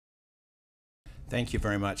Thank you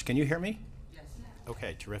very much. Can you hear me? Yes.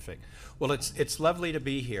 Okay, terrific. Well, it's lovely to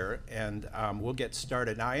be here, and we'll get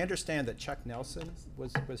started. Now, I understand that Chuck Nelson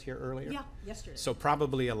was here earlier. Yeah, yesterday. So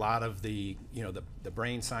probably a lot of the the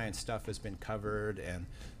brain science stuff has been covered, and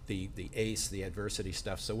the ACE, the adversity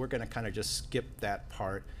stuff. So we're going to kind of just skip that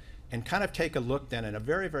part and kind of take a look then in a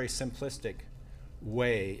very, very simplistic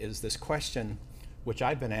way is this question, which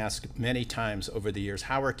I've been asked many times over the years: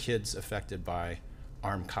 how are kids affected by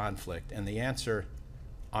armed conflict? And the answer,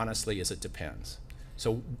 honestly, is it depends.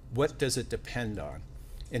 So what does it depend on?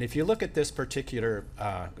 And if you look at this particular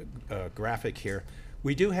graphic here,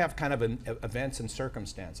 we do have kind of events and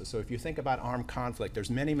circumstances. So if you think about armed conflict, there's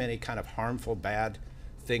many, many kind of harmful, bad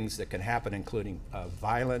things that can happen, including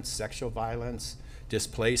violence, sexual violence,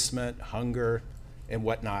 displacement, hunger, and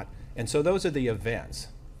whatnot. And so those are the events.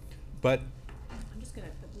 But I'm just going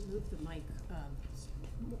to move the mic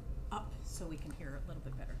up so we can hear it a little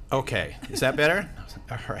bit better. okay, is that better?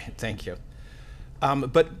 All right, thank you.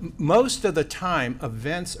 But most of the time,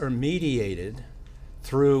 events are mediated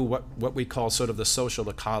through what we call sort of the social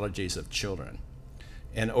ecologies of children.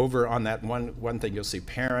 And over on that one thing, you'll see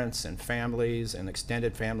parents and families and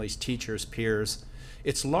extended families, teachers, peers.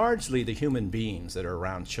 It's largely the human beings that are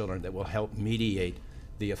around children that will help mediate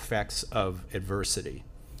the effects of adversity.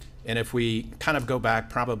 And if we kind of go back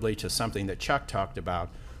probably to something that Chuck talked about,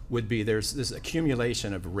 would be there's this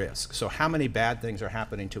accumulation of risk. So how many bad things are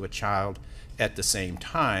happening to a child at the same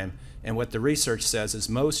time? And what the research says is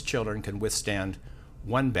most children can withstand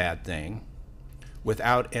one bad thing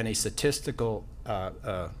without any statistical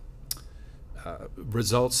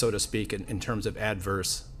results, so to speak, in terms of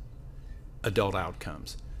adverse adult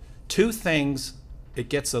outcomes. Two things, it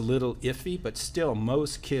gets a little iffy, but still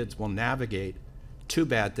most kids will navigate two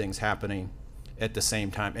bad things happening at the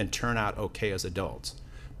same time and turn out okay as adults.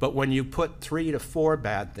 But when you put 3 to 4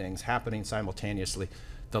 bad things happening simultaneously,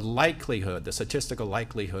 the likelihood, the statistical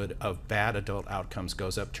likelihood of bad adult outcomes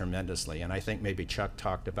goes up tremendously. And I think maybe Chuck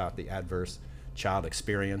talked about the adverse child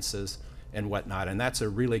experiences and whatnot, and that's a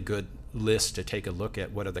really good list to take a look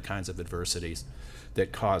at. What are the kinds of adversities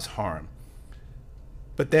that cause harm?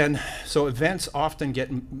 But then, so events often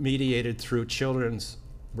get mediated through children's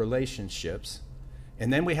relationships,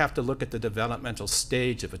 and then we have to look at the developmental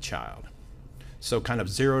stage of a child. So kind of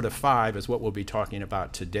 0 to 5 is what we'll be talking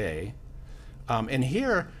about today. And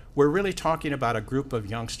here, we're really talking about a group of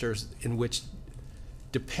youngsters in which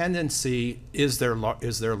dependency is their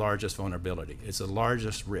largest vulnerability. It's the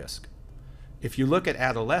largest risk. If you look at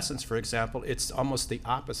adolescence, for example, it's almost the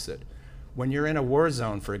opposite. When you're in a war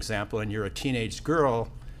zone, for example, and you're a teenage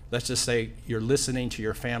girl, let's just say you're listening to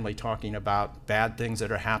your family talking about bad things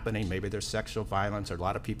that are happening. Maybe there's sexual violence, or a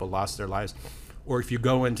lot of people lost their lives. Or if you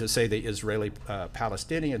go into, say, the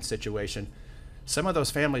Israeli-Palestinian situation, some of those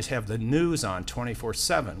families have the news on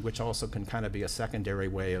 24/7, which also can kind of be a secondary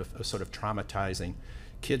way of sort of traumatizing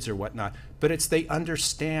kids or whatnot. But it's they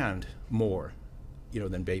understand more,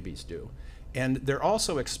 than babies do. And they're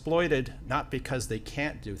also exploited not because they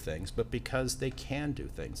can't do things, but because they can do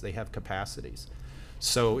things. They have capacities.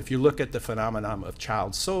 So if you look at the phenomenon of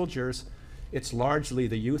child soldiers, it's largely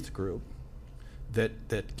the youth group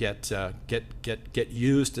that get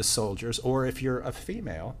used as soldiers. Or if you're a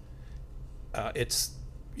female,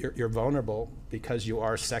 you're vulnerable because you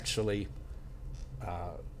are sexually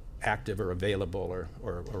active or available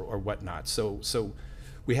or whatnot. So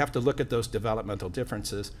we have to look at those developmental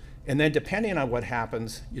differences, and then depending on what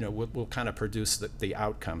happens, we'll kind of produce the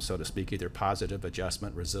outcome, so to speak, either positive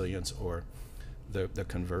adjustment, resilience, or the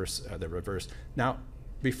reverse. Now,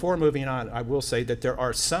 before moving on, I will say that there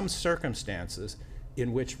are some circumstances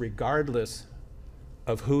in which, regardless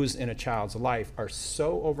of who's in a child's life, are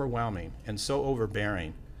so overwhelming and so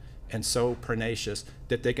overbearing and so pernicious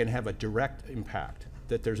that they can have a direct impact,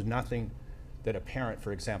 that there's nothing that a parent,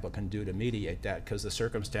 for example, can do to mediate that, because the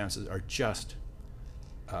circumstances are just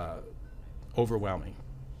overwhelming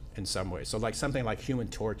in some ways. So like something like human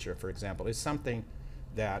torture, for example, is something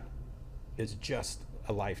that is just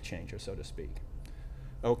a life changer, so to speak.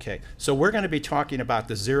 Okay, so we're going to be talking about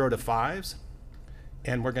the 0 to 5s,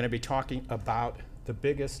 and we're going to be talking about the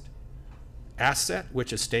biggest asset,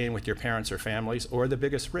 which is staying with your parents or families, or the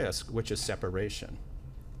biggest risk, which is separation.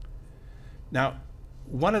 Now,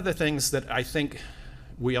 one of the things that I think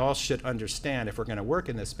we all should understand if we're going to work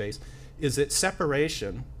in this space is that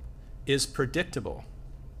separation is predictable.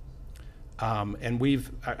 And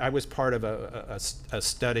I was part of a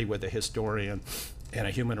study with a historian and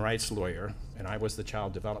a human rights lawyer, and I was the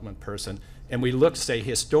child development person, and we looked, say,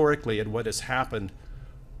 historically at what has happened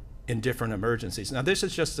in different emergencies. Now, this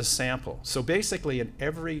is just a sample. So basically, in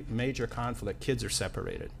every major conflict, kids are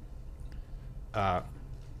separated.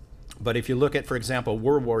 But if you look at, for example,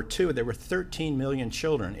 World War II, there were 13 million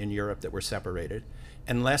children in Europe that were separated,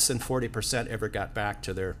 and less than 40% ever got back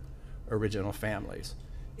to their original families.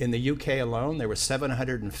 In the UK alone, there were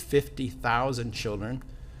 750,000 children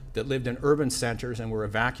that lived in urban centers and were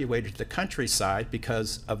evacuated to the countryside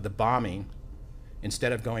because of the bombing.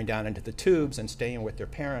 Instead of going down into the tubes and staying with their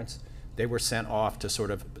parents, they were sent off to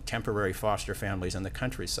sort of temporary foster families in the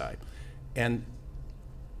countryside. And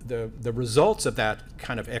the results of that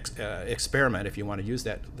kind of experiment, if you want to use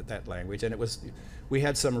that language, and we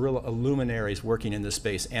had some real luminaries working in this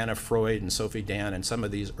space, Anna Freud and Sophie Dan and some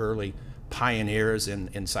of these early pioneers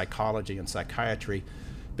in psychology and psychiatry,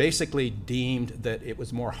 basically deemed that it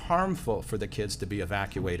was more harmful for the kids to be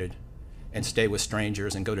evacuated and stay with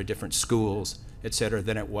strangers and go to different schools, et cetera,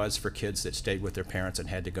 than it was for kids that stayed with their parents and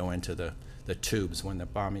had to go into the tubes when the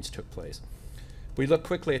bombings took place. If we look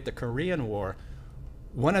quickly at the Korean War,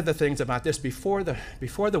 one of the things about this, before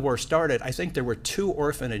the war started, I think there were 2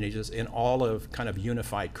 orphanages in all of kind of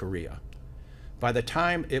unified Korea. By the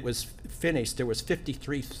time it was finished, there was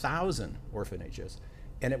 53,000 orphanages.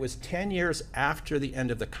 And it was 10 years after the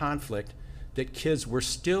end of the conflict that kids were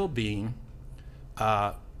still being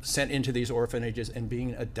sent into these orphanages and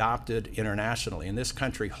being adopted internationally. In this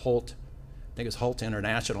country, Holt, I think it's Holt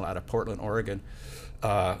International out of Portland, Oregon,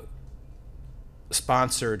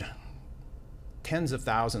 sponsored tens of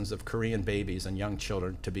thousands of Korean babies and young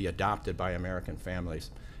children to be adopted by American families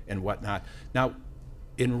and whatnot. Now,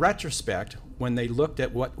 in retrospect, when they looked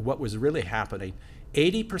at what was really happening,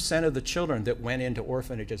 80% of the children that went into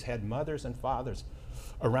orphanages had mothers and fathers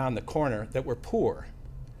around the corner that were poor.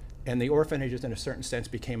 And the orphanages, in a certain sense,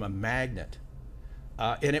 became a magnet.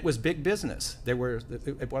 And it was big business. There were,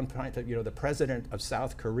 at one point, the president of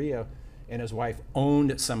South Korea and his wife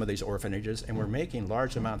owned some of these orphanages and were making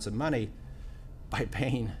large amounts of money by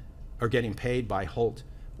paying or getting paid by Holt,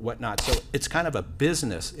 whatnot. So it's kind of a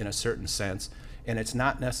business in a certain sense, and it's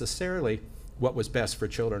not necessarily what was best for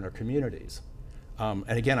children or communities. And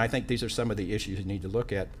again, I think these are some of the issues you need to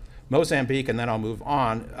look at. Mozambique, and then I'll move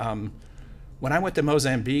on. When I went to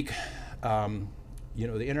Mozambique, the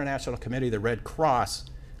International Committee, the Red Cross,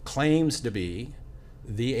 claims to be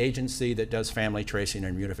the agency that does family tracing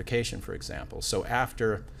and reunification, for example. So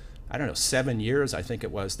after, 7 years, I think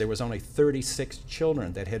it was, there was only 36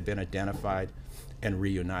 children that had been identified and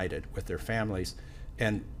reunited with their families.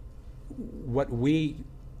 And what we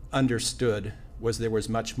understood was there was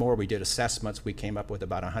much more. We did assessments. We came up with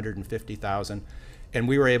about 150,000. And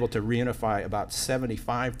we were able to reunify about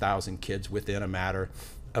 75,000 kids within a matter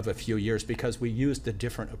of a few years because we used a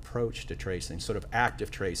different approach to tracing, sort of active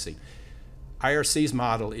tracing. IRC's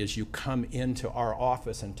model is you come into our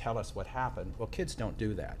office and tell us what happened. Well, kids don't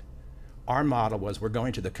do that. Our model was we're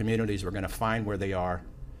going to the communities, we're going to find where they are,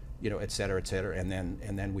 et cetera, and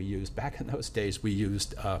then we used, back in those days, we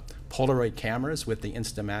used Polaroid cameras with the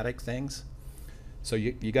Instamatic things. So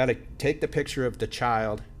you got to take the picture of the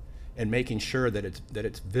child and making sure that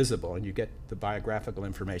it's visible and you get the biographical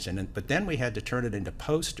information. But then we had to turn it into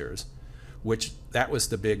posters, which that was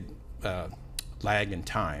the big lag in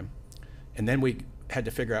time. And then we had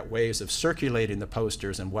to figure out ways of circulating the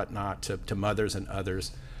posters and whatnot to mothers and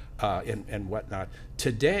others and whatnot.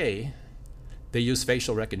 Today, they use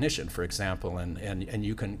facial recognition, for example, and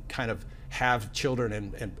you can kind of have children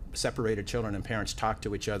and separated children and parents talk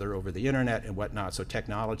to each other over the internet and whatnot. So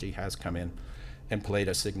technology has come in and played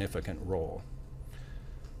a significant role.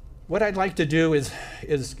 What I'd like to do is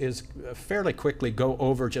fairly quickly go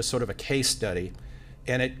over just sort of a case study,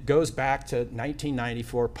 and it goes back to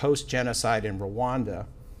 1994, post-genocide in Rwanda,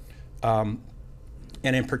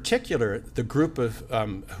 and in particular, the group of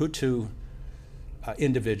Hutu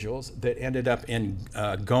individuals that ended up in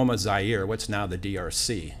Goma, Zaire, what's now the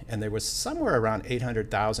DRC, and there was somewhere around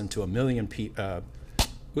 800,000 to 1 million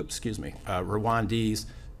Rwandese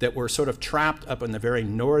that were sort of trapped up in the very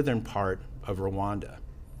northern part of Rwanda.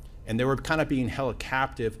 And they were kind of being held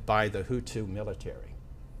captive by the Hutu military.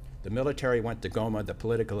 The military went to Goma, the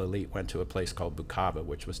political elite went to a place called Bukavu,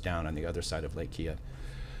 which was down on the other side of Lake Kivu.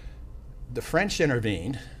 The French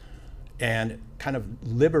intervened and kind of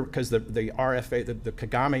because the RFA, the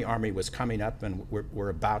Kagame army was coming up and were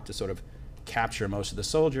about to sort of capture most of the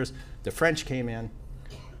soldiers. The French came in,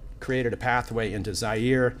 created a pathway into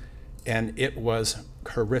Zaire, and it was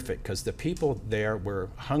horrific because the people there were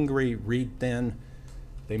hungry, reed thin.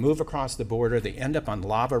 They move across the border, they end up on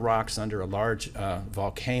lava rocks under a large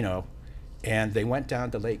volcano, and they went down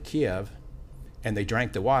to Lake Kivu and they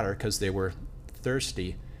drank the water because they were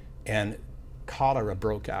thirsty, and cholera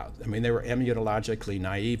broke out. I mean, they were immunologically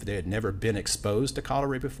naive. They had never been exposed to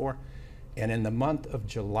cholera before. And in the month of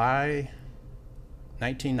July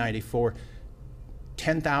 1994,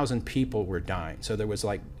 10,000 people were dying. So there was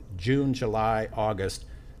like June, July, August,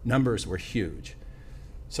 numbers were huge.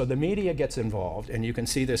 So the media gets involved, and you can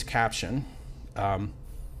see this caption, and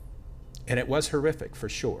it was horrific for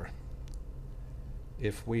sure.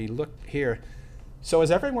 If we look here, so as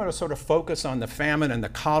everyone was sort of focused on the famine and the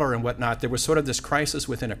cholera and whatnot, there was sort of this crisis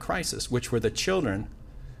within a crisis, which were the children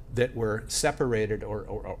that were separated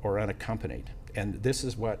or unaccompanied. And this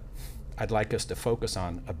is what I'd like us to focus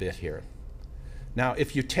on a bit here. Now,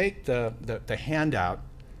 if you take the handout,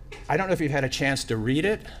 I don't know if you've had a chance to read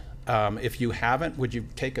it. If you haven't, would you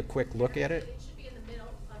take a quick look at it? It should be in the middle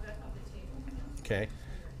of the table. Okay.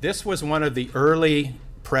 This was one of the early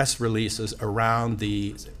press releases around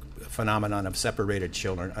the phenomenon of separated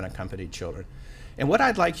children, unaccompanied children. And what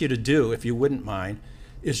I'd like you to do, if you wouldn't mind,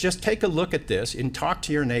 is just take a look at this and talk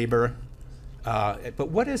to your neighbor. But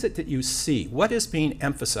what is it that you see? What is being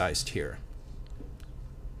emphasized here?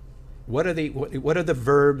 What are the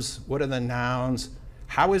verbs? What are the nouns?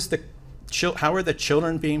 How are the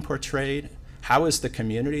children being portrayed? How is the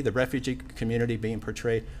community, the refugee community, being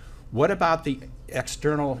portrayed? What about the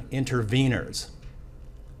external interveners?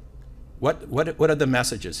 What are the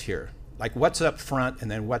messages here? Like, what's up front,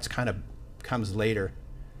 and then what's kind of comes later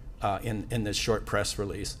in this short press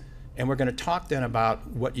release? And we're going to talk then about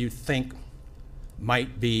what you think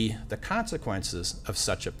might be the consequences of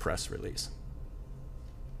such a press release.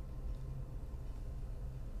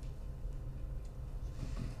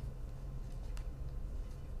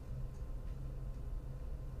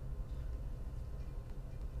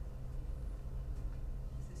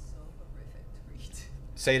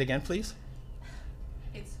 Say it again, please.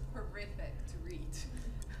 It's horrific to read.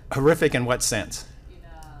 Horrific in what sense?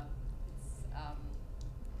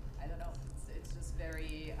 I don't know. It's just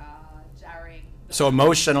very jarring. So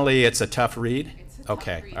emotionally, it's a tough read? It's a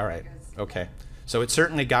okay, tough read all right, because, okay. So it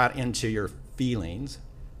certainly got into your feelings.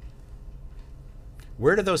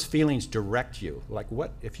 Where do those feelings direct you? Like,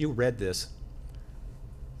 what, if you read this,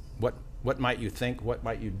 what might you think? What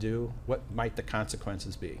might you do? What might the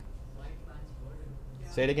consequences be?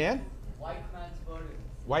 Say it again? White man's burden.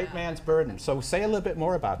 White man's burden. So say a little bit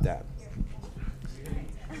more about that.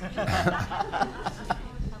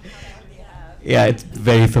 Yeah, it's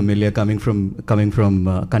very familiar coming from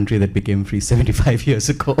a country that became free 75 years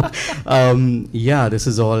ago. Yeah, this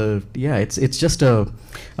is all. Yeah, it's just a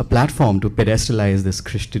platform to pedestalize this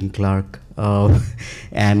Christian Clark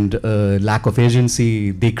and lack of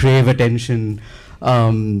agency. They crave attention,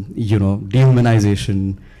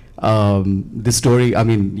 dehumanization. This story, I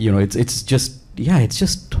mean, it's just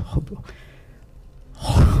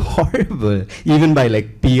horrible. Even by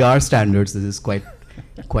like PR standards, this is quite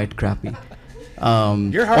crappy.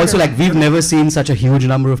 Also, like, we've never seen such a huge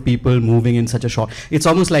number of people moving in such a short. It's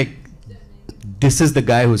almost like this is the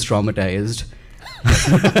guy who's traumatized.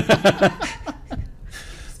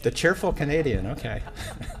 The cheerful Canadian, okay.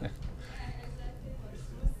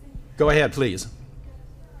 Go ahead, please.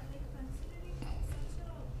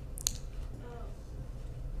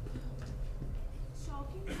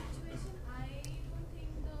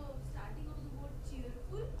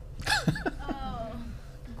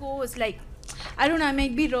 Goes like, I don't know, I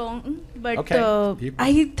might be wrong, but Okay.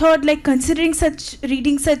 I thought, like, considering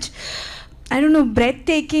reading such, I don't know,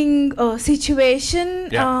 breathtaking situation,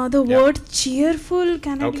 the word cheerful,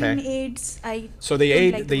 Canadian aids, So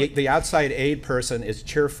the outside aid person is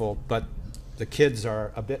cheerful, but the kids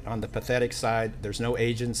are a bit on the pathetic side. There's no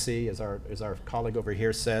agency, as our colleague over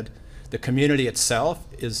here said. The community itself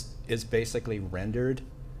is basically rendered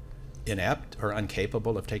inept or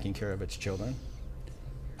incapable of taking care of its children.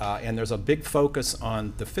 And there's a big focus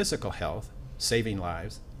on the physical health, saving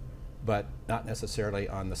lives, but not necessarily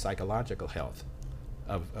on the psychological health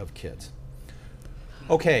of kids.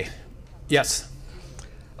 Okay, yes?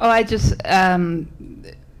 Oh,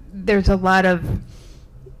 there's a lot of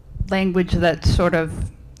language that sort of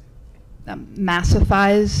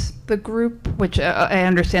massifies the group, which I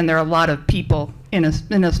understand there are a lot of people in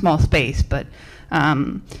a small space, but,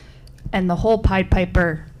 and the whole Pied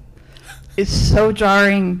Piper is so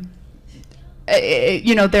jarring.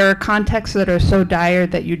 There are contexts that are so dire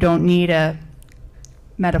that you don't need a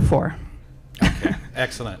metaphor. Okay,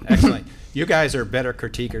 excellent, excellent. You guys are better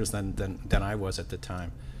critiquers than I was at the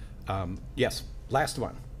time. Yes, last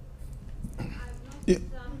one. Yeah.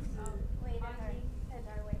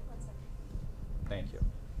 Thank you.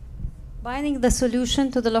 Binding the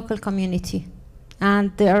solution to the local community.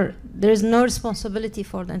 And there is no responsibility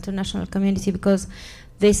for the international community, because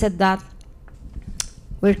they said that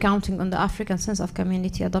we're counting on the African sense of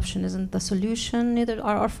community. Adoption isn't the solution, neither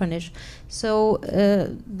are orphanage. So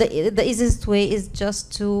the easiest way is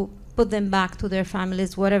just to put them back to their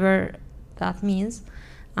families, whatever that means.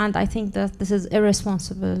 And I think that this is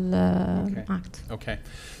irresponsible act. Okay.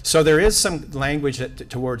 So there is some language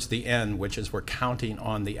towards the end, which is we're counting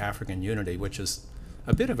on the African unity, which is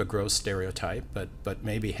a bit of a gross stereotype, but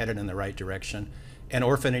maybe headed in the right direction. And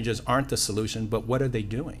orphanages aren't the solution, but what are they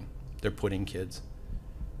doing? They're putting kids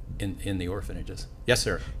in the orphanages. Yes,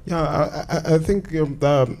 sir. Yeah, I think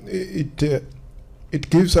it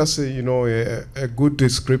gives us a good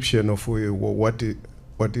description of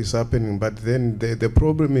what is happening. But then the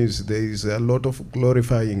problem is there is a lot of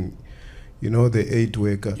glorifying, the aid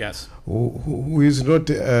worker. Yes. Who is not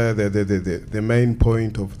the main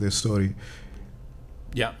point of the story.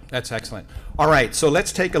 Yeah, that's excellent. All right, so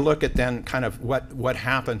let's take a look at then kind of what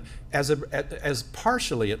happened as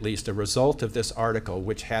partially at least a result of this article,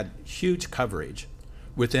 which had huge coverage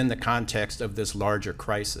within the context of this larger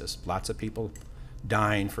crisis. Lots of people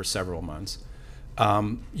dying for several months.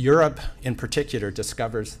 Europe in particular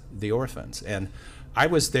discovers the orphans. And I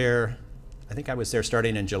think I was there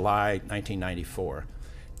starting in July 1994.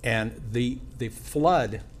 And the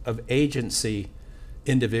flood of agency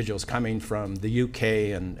individuals coming from the UK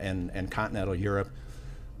and continental Europe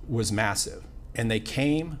was massive. And they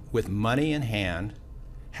came with money in hand,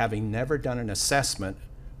 having never done an assessment,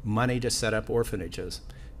 money to set up orphanages.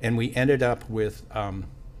 And we ended up with a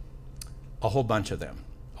whole bunch of them,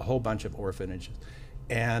 a whole bunch of orphanages.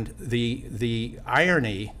 And the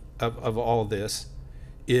irony of all this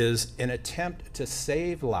is an attempt to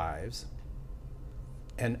save lives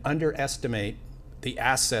and underestimate the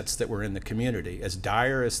assets that were in the community. As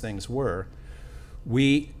dire as things were,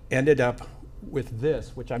 we ended up with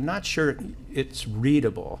this, which I'm not sure it's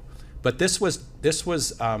readable, but this was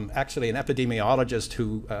actually an epidemiologist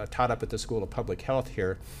who taught up at the School of Public Health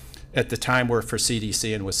here at the time, worked for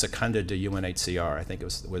CDC and was seconded to UNHCR. I think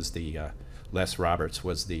it was the Les Roberts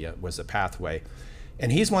was the pathway,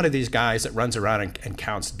 and he's one of these guys that runs around and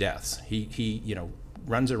counts deaths. He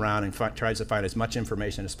runs around and tries to find as much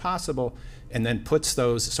information as possible, and then puts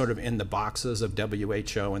those sort of in the boxes of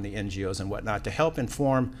WHO and the NGOs and whatnot to help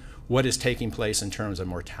inform what is taking place in terms of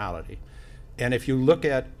mortality. And if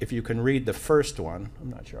you can read the first one, I'm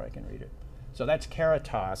not sure I can read it. So that's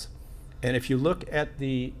Caritas. And if you look at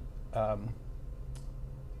the, so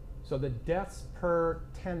the deaths per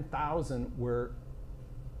 10,000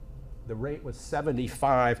 the rate was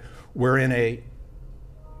 75. We're in a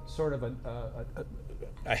sort of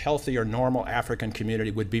a healthier, normal African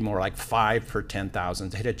community would be more like 5 per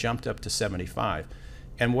 10,000. It had jumped up to 75.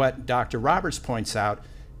 And what Dr. Roberts points out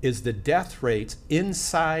is the death rates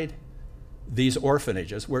inside these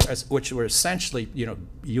orphanages, which were essentially,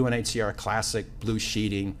 UNHCR classic blue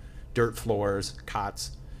sheeting, dirt floors,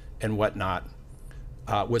 cots, and whatnot,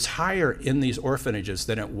 was higher in these orphanages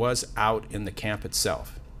than it was out in the camp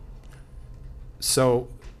itself. So,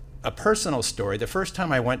 a personal story, the first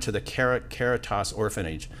time I went to the Caritas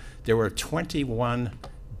orphanage, there were 21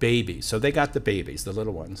 babies. So they got the babies, the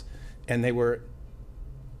little ones, and they were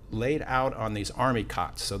laid out on these army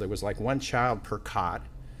cots. So there was like one child per cot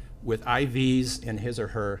with IVs in his or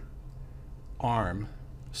her arm.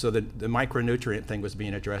 So the micronutrient thing was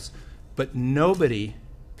being addressed, but nobody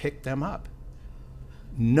picked them up.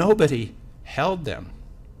 Nobody held them.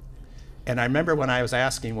 And I remember when I was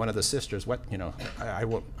asking one of the sisters, I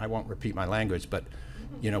won't repeat my language, but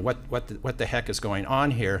what the heck is going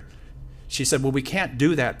on here? She said, well, we can't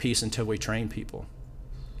do that piece until we train people.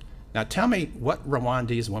 Now tell me what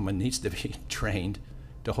Rwandese woman needs to be trained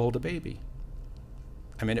to hold a baby?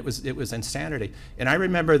 I mean, it was insanity. And I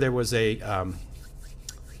remember there was I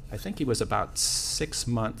think he was about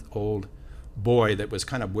 6-month-old boy that was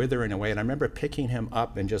kind of withering away. And I remember picking him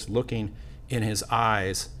up and just looking in his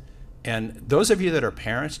eyes. And those of you that are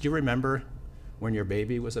parents, do you remember when your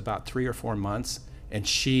baby was about 3 or 4 months and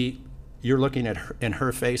you're looking at her, in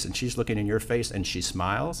her face and she's looking in your face and she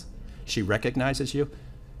smiles? She recognizes you?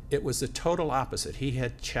 It was the total opposite. He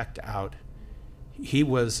had checked out. He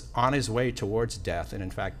was on his way towards death and in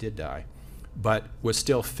fact did die, but was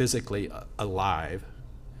still physically alive,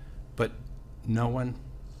 but no one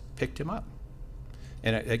picked him up.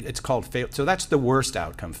 And it's called fail. So that's the worst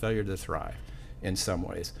outcome, failure to thrive in some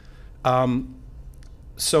ways.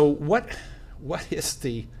 So what is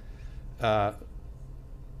the,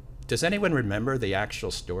 does anyone remember the actual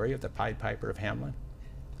story of the Pied Piper of Hamelin?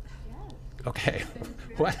 Yes. Okay,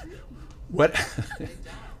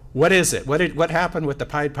 what is it? What happened with the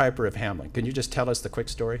Pied Piper of Hamelin? Can you just tell us the quick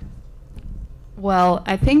story? Well,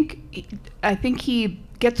 I think he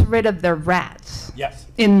gets rid of their rats Yes.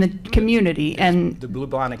 in the community, and The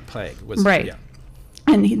bubonic plague was right. Yeah.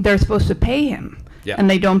 And they're supposed to pay him, Yeah. and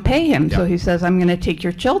they don't pay him. So Yeah. he says, "I'm going to take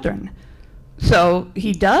your children." So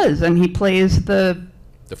he does, and he plays the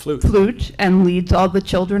flute and leads all the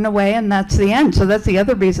children away, and that's the end. So that's the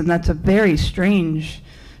other reason that's a very strange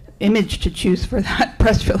image to choose for that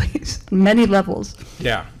press release, many levels.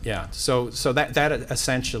 Yeah, yeah. So that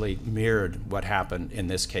essentially mirrored what happened in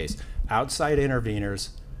this case. Outside interveners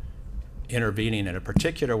intervening in a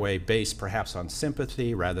particular way based perhaps on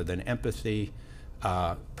sympathy rather than empathy.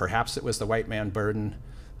 Perhaps it was the white man burden,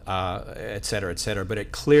 et cetera, but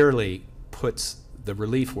it clearly puts the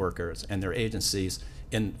relief workers and their agencies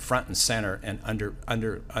in front and center and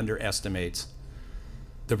underestimates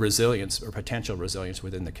the resilience or potential resilience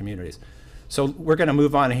within the communities. So we're going to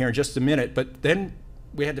move on here in just a minute, but then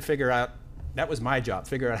we had to figure out, that was my job,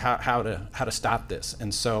 figure out how to stop this.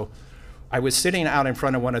 And so I was sitting out in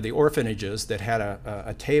front of one of the orphanages that had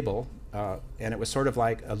a table, and it was sort of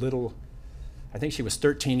like a little, I think she was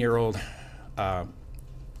 13-year-old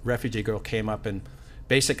refugee girl came up and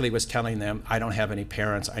basically was telling them, I don't have any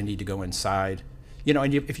parents, I need to go inside. You know,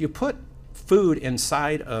 and if you put food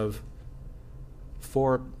inside of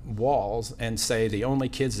 4 walls and say the only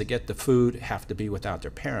kids that get the food have to be without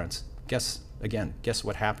their parents, guess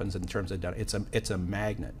what happens in terms of, it's a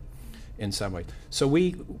magnet in some way. So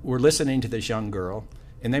we were listening to this young girl,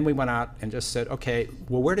 and then we went out and just said, okay,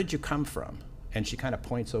 well, where did you come from? And she kind of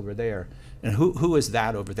points over there. And who is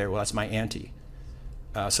that over there? Well, that's my auntie.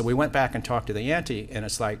 So we went back and talked to the auntie, and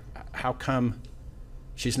it's like, how come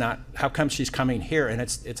she's coming here? And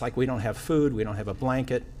it's like, we don't have food, we don't have a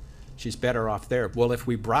blanket, she's better off there. Well, if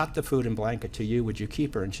we brought the food and blanket to you, would you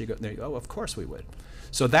keep her? And she goes, oh, of course we would.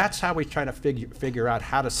 So that's how we try to figure out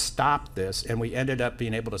how to stop this, and we ended up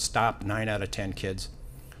being able to stop 9 out of 10 kids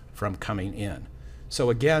from coming in. So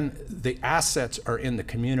again, the assets are in the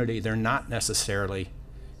community, they're not necessarily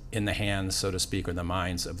in the hands, so to speak, or the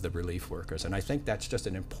minds of the relief workers. And I think that's just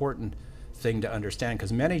an important thing to understand,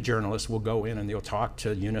 because many journalists will go in and they'll talk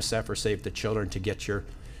to UNICEF or Save the Children to get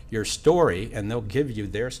your story, and they'll give you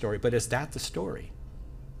their story. But is that the story?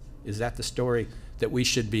 Is that the story that we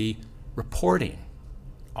should be reporting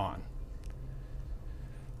on?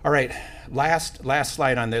 All right, last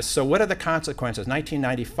slide on this. So what are the consequences?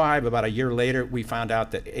 1995, about a year later, we found out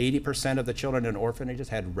that 80% of the children in orphanages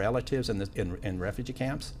had relatives in refugee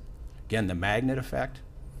camps. Again, the magnet effect.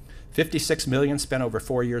 56 million spent over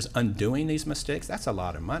 4 years undoing these mistakes. That's a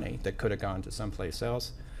lot of money that could have gone to someplace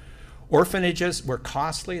else. Orphanages were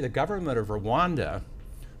costly. The government of Rwanda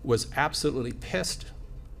was absolutely pissed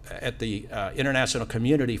at the international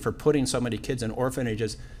community for putting so many kids in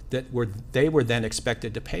orphanages that they were then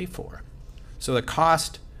expected to pay for. So the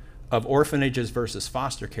cost of orphanages versus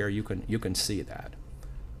foster care, you can see that.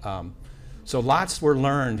 So lots were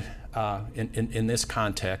learned in this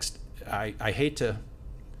context. I hate to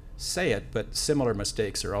say it, but similar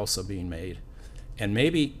mistakes are also being made. And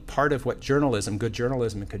maybe part of what journalism, good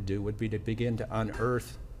journalism, could do would be to begin to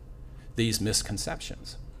unearth these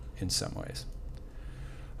misconceptions in some ways.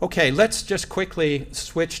 Okay, let's just quickly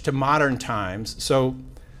switch to modern times. So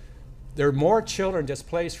there are more children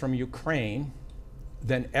displaced from Ukraine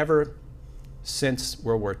than ever since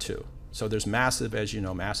World War II. So there's massive, as you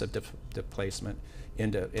know, massive displacement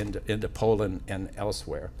into Poland and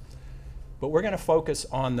elsewhere. But we're going to focus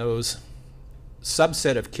on those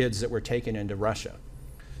subset of kids that were taken into Russia.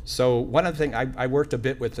 So one of the things, I worked a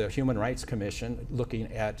bit with the Human Rights Commission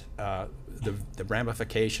looking at the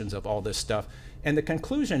ramifications of all this stuff. And the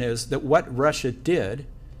conclusion is that what Russia did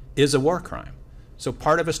is a war crime. So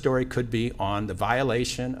part of a story could be on the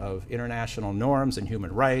violation of international norms and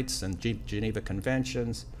human rights and Geneva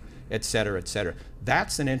Conventions, et cetera, et cetera.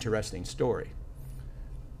 That's an interesting story.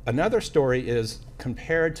 Another story is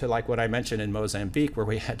compared to like what I mentioned in Mozambique, where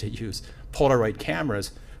we had to use Polaroid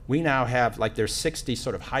cameras. We now have, like, there's 60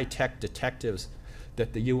 sort of high-tech detectives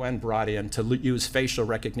that the UN brought in to use facial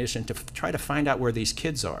recognition to try to find out where these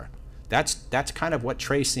kids are. That's kind of what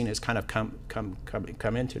tracing has kind of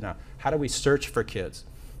come into now. How do we search for kids?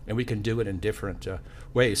 And we can do it in different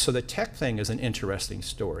ways. So the tech thing is an interesting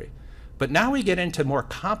story. But now we get into more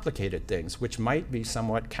complicated things, which might be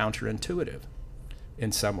somewhat counterintuitive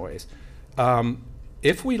in some ways.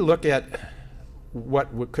 If we look at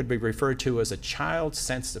what could be referred to as a child's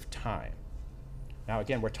sense of time. Now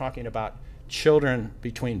again, we're talking about children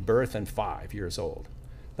between birth and 5 years old.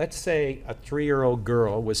 Let's say a 3-year-old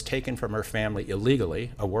girl was taken from her family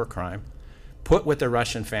illegally, a war crime, put with a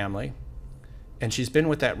Russian family, and she's been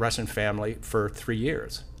with that Russian family for 3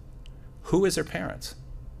 years. Who is her parents?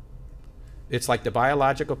 It's like the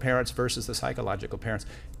biological parents versus the psychological parents.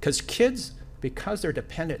 Because kids, because they're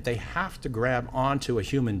dependent, they have to grab onto a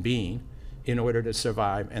human being in order to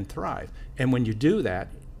survive and thrive. And when you do that,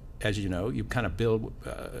 as you know, you kind of build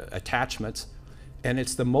attachments, and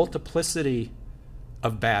it's the multiplicity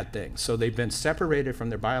of bad things. So they've been separated from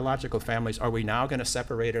their biological families. Are we now going to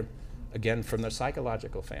separate them again from their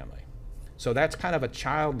psychological family? So that's kind of a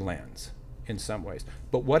child lens in some ways.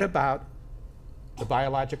 But what about the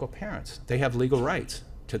biological parents? They have legal rights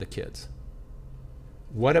to the kids.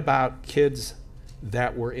 What about kids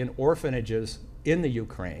that were in orphanages in the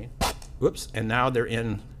Ukraine, whoops, and now they're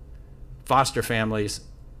in foster families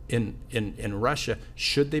in Russia?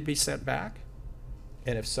 Should they be sent back?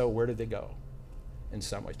 And if so, where did they go in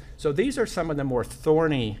some ways? So these are some of the more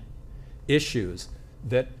thorny issues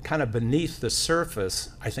that kind of beneath the surface,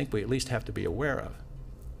 I think we at least have to be aware of.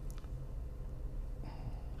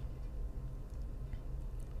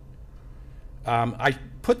 I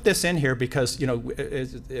put this in here because, you know,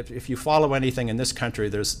 if you follow anything in this country,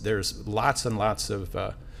 there's lots and lots of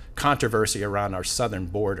controversy around our southern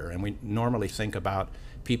border, and we normally think about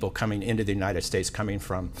people coming into the United States, coming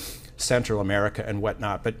from Central America and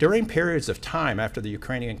whatnot. But during periods of time after the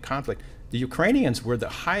Ukrainian conflict, the Ukrainians were the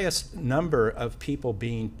highest number of people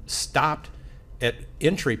being stopped at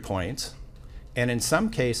entry points, and in some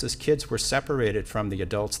cases, kids were separated from the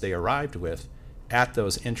adults they arrived with at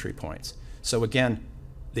those entry points. So again,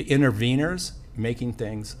 the interveners making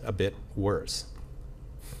things a bit worse.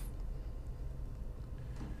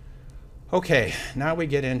 Okay, now we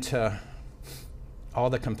get into all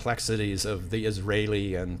the complexities of the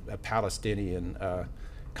Israeli and Palestinian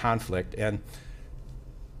conflict. And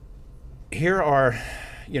here are,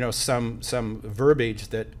 you know, some verbiage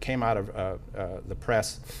that came out of the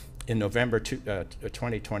press in November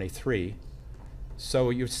 2023. So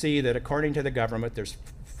you see that according to the government, there's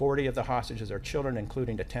 40 of the hostages are children,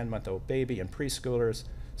 including a 10-month-old baby and preschoolers,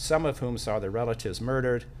 some of whom saw their relatives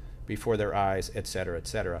murdered before their eyes, et cetera, et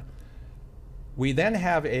cetera. We then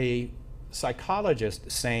have a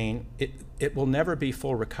psychologist saying it will never be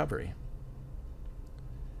full recovery.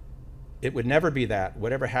 It would never be that.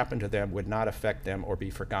 Whatever happened to them would not affect them or be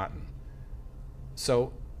forgotten.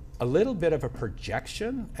 So a little bit of a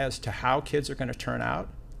projection as to how kids are going to turn out,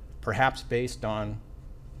 perhaps based on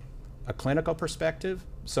a clinical perspective.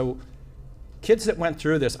 So kids that went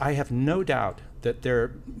through this, I have no doubt that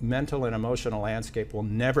their mental and emotional landscape will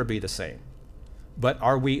never be the same. But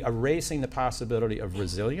are we erasing the possibility of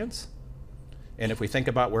resilience? And if we think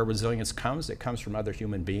about where resilience comes, it comes from other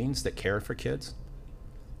human beings that care for kids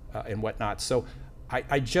and whatnot. So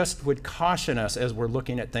I just would caution us as we're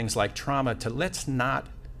looking at things like trauma to let's not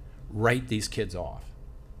write these kids off.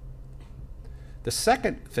 The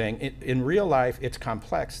second thing, in real life, it's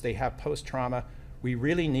complex. They have post-trauma. We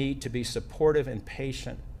really need to be supportive and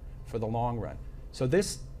patient for the long run. So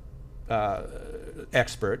this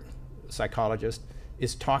expert, psychologist,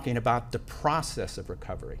 is talking about the process of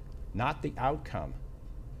recovery, not the outcome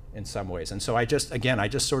in some ways. And so I just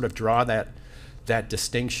sort of draw that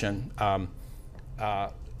distinction.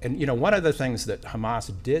 And you know, one of the things that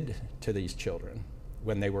Hamas did to these children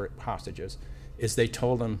when they were hostages is they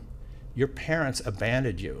told them, your parents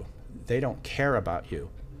abandoned you. They don't care about you.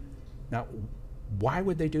 Now, why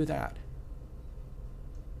would they do that?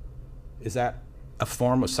 Is that a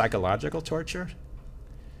form of psychological torture?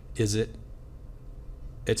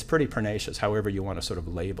 It's pretty pernicious, however you want to sort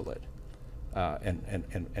of label it,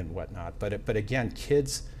 and whatnot. But again,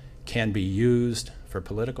 kids can be used for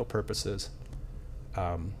political purposes.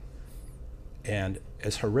 And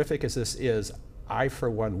as horrific as this is, I, for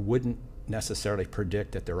one, wouldn't necessarily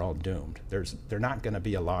predict that they're all doomed. They're not going to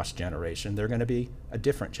be a lost generation. They're going to be a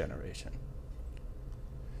different generation.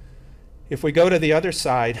 If we go to the other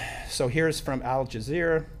side, so here's from Al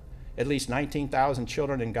Jazeera. At least 19,000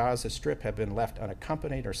 children in Gaza Strip have been left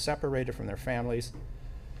unaccompanied or separated from their families.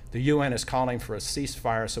 The UN is calling for a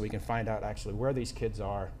ceasefire so we can find out actually where these kids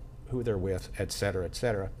are, who they're with, et cetera, et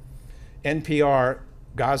cetera. NPR,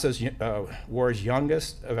 Gaza's war's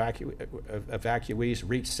youngest evacuees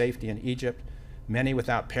reached safety in Egypt, many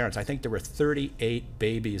without parents. I think there were 38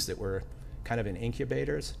 babies that were kind of in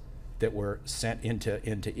incubators that were sent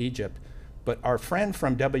into Egypt. But our friend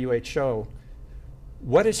from WHO,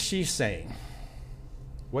 what is she saying?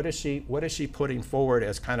 What is she putting forward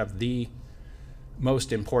as kind of the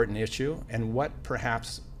most important issue, and what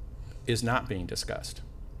perhaps is not being discussed?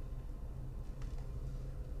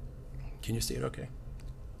 Can you see it okay?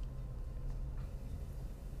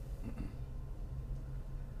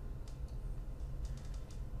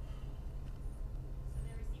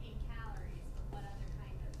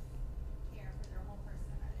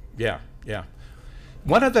 Yeah, yeah.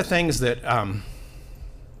 One of the things that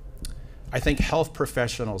I think health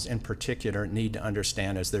professionals in particular need to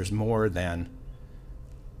understand is there's more than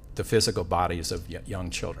the physical bodies of young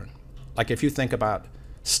children. Like if you think about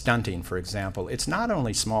stunting, for example, it's not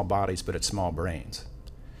only small bodies, but it's small brains.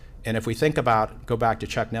 And if we think about, go back to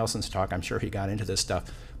Chuck Nelson's talk, I'm sure he got into this stuff,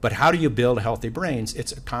 but how do you build healthy brains?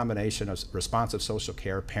 It's a combination of responsive social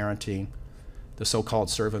care, parenting, the so-called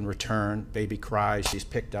serve and return, baby cries, she's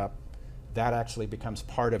picked up. That actually becomes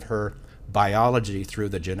part of her biology through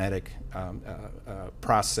the genetic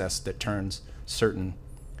process that turns certain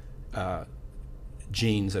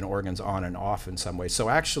genes and organs on and off in some way. So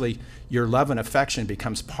actually, your love and affection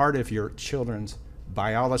becomes part of your children's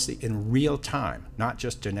biology in real time, not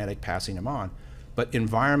just genetic passing them on, but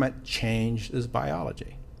environment changes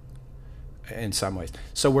biology in some ways.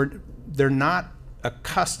 So they're not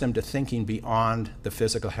accustomed to thinking beyond the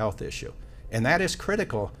physical health issue. And that is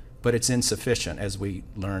critical, but it's insufficient, as we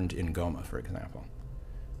learned in Goma, for example.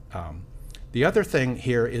 The other thing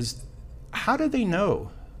here is, how do they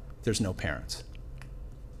know there's no parents?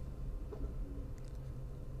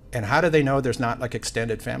 And how do they know there's not like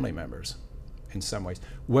extended family members in some ways?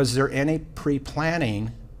 Was there any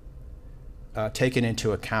pre-planning taken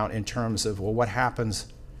into account in terms of, well, what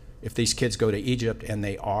happens if these kids go to Egypt and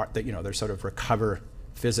they're sort of recover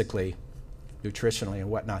physically, nutritionally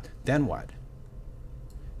and whatnot, then what?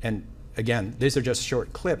 And again, these are just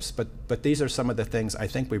short clips, but these are some of the things I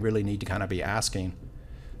think we really need to kind of be asking,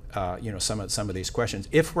 some of these questions,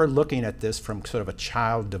 if we're looking at this from sort of a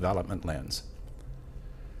child development lens.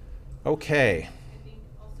 Okay. I think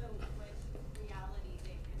also with reality,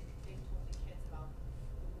 they've told the kids about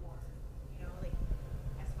the war, like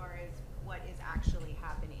as far as what is actually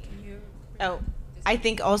happening. I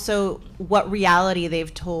think also what reality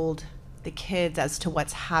they've told the kids as to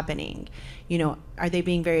what's happening. Are they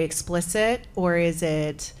being very explicit, or is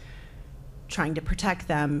it trying to protect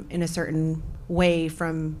them in a certain way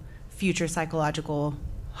from future psychological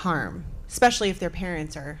harm, especially if their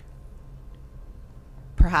parents are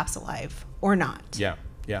perhaps alive or not? Yeah.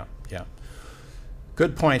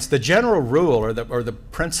 Good points. The general rule or the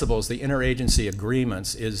principles, the interagency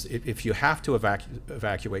agreements is if you have to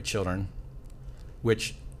evacuate children,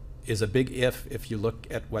 which is a big if you look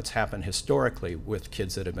at what's happened historically with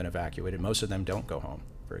kids that have been evacuated. Most of them don't go home,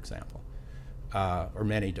 for example, or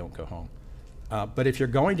many don't go home. But if you're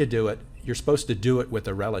going to do it, you're supposed to do it with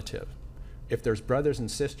a relative. If there's brothers and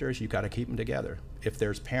sisters, you've got to keep them together. If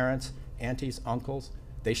there's parents, aunties, uncles,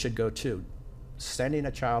 they should go too. Sending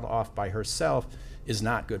a child off by herself is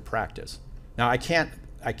not good practice. Now, I can't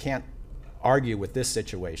argue with this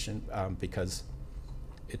situation because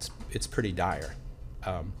it's pretty dire.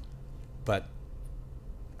 But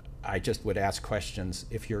I just would ask questions.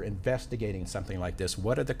 If you're investigating something like this,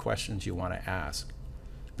 what are the questions you want to ask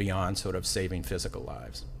beyond sort of saving physical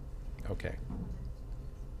lives? Okay.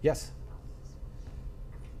 Yes?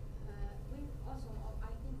 I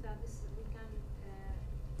think that we can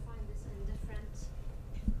find this in different...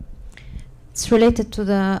 It's related to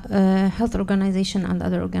the health organization and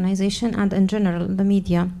other organization, and in general the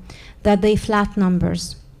media, that they flat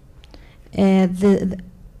numbers.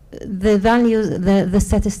 The values, the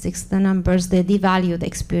statistics, the numbers, they devalue the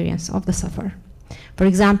experience of the sufferer. For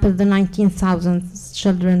example, the 19,000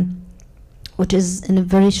 children, which is in a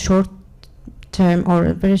very short term or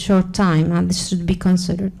a very short time, and this should be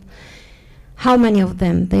considered. How many of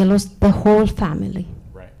them, they lost the whole family?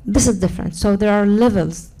 Right. This is different. So there are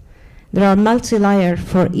levels. There are multi-layer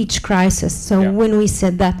for each crisis. So when we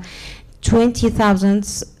said that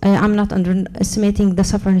 20,000, I'm not underestimating the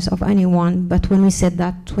sufferings of anyone, but when we said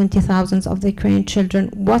that 20,000 of the Ukrainian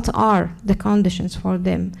children, what are the conditions for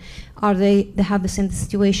them? They have the same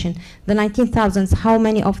situation? The 19,000, how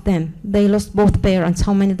many of them? They lost both parents.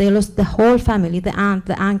 How many? They lost the whole family, the aunt,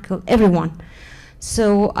 the uncle, everyone.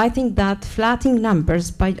 So I think that flattening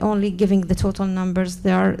numbers by only giving the total numbers,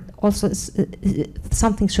 there are also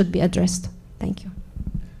something should be addressed. Thank you.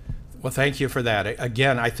 Well, thank you for that.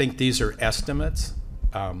 Again, I think these are estimates.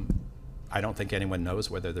 I don't think anyone knows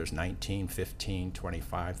whether there's 19, 15,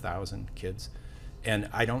 25,000 kids. And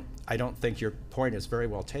I don't think your point is very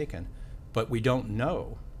well taken, but we don't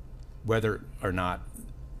know whether or not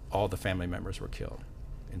all the family members were killed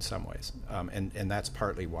in some ways. And that's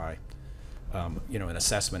partly why an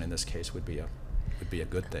assessment in this case would be a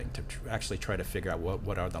good thing to actually try to figure out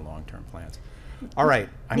what are the long-term plans. All right,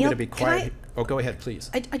 I'm going to be quiet. Oh, go ahead, please.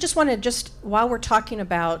 I just want to while we're talking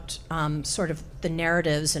about sort of the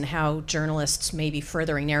narratives and how journalists may be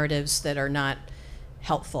furthering narratives that are not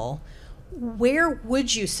helpful, where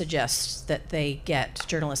would you suggest that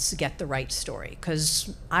journalists get the right story?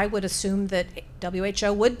 Because I would assume that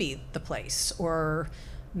WHO would be the place, or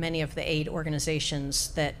many of the aid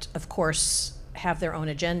organizations that, of course, have their own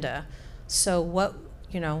agenda. So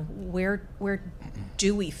where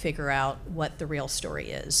do we figure out what the real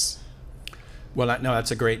story is? Well, no,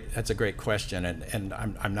 that's a great question, and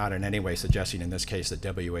I'm not in any way suggesting in this case that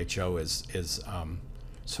WHO is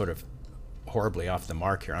sort of horribly off the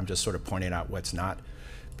mark here. I'm just sort of pointing out what's not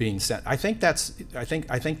being said. I think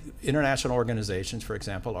international organizations, for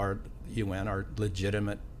example, our UN, are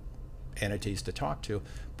legitimate entities to talk to,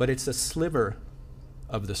 but it's a sliver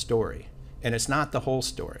of the story, and it's not the whole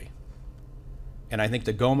story. And I think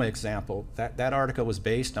the Goma example, that article was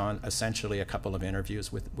based on essentially a couple of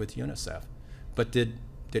interviews with UNICEF. But did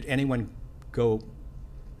anyone go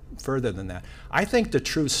further than that? I think the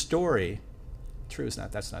true story,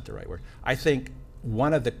 that's not the right word. I think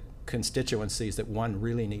one of the constituencies that one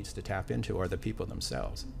really needs to tap into are the people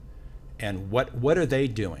themselves. And what are they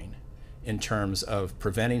doing in terms of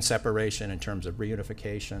preventing separation, in terms of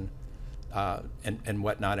reunification, and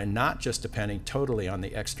whatnot, and not just depending totally on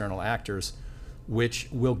the external actors, which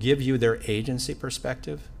will give you their agency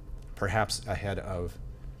perspective, perhaps ahead of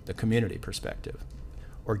the community perspective,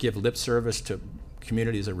 or give lip service to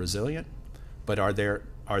communities are resilient, but are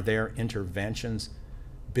their interventions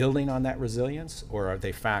building on that resilience, or are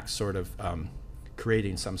they facts sort of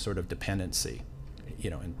creating some sort of dependency,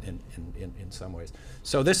 in some ways?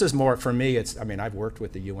 So this is more, for me, I've worked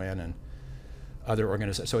with the UN and other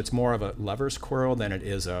organizations, so it's more of a lover's quarrel than it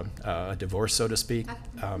is a divorce, so to speak.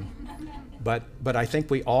 But I think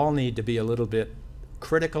we all need to be a little bit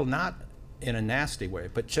critical, not in a nasty way,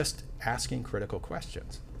 but just asking critical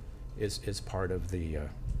questions is part of the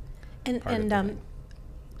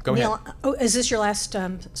Go Neil, ahead. Oh, is this your last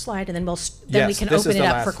slide, and then we can open it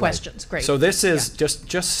up for questions? Great. So this is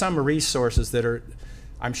just some resources that are.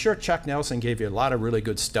 I'm sure Chuck Nelson gave you a lot of really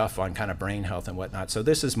good stuff on kind of brain health and whatnot. So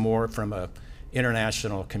this is more from a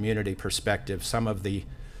international community perspective, some of the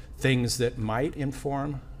things that might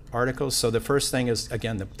inform articles. So the first thing is,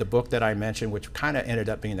 again, the book that I mentioned, which kind of ended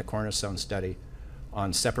up being the cornerstone study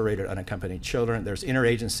on separated unaccompanied children. There's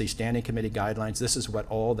interagency standing committee guidelines. This is what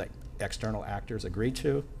all the external actors agree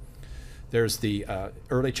to. There's the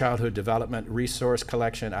early childhood development resource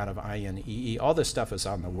collection out of INEE. All this stuff is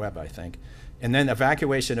on the web, I think. And then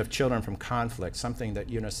evacuation of children from conflict, something that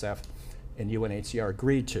UNICEF and UNHCR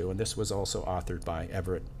agreed to, and this was also authored by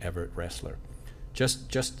Everett Ressler.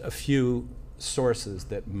 Just a few sources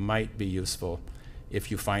that might be useful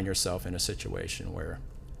if you find yourself in a situation where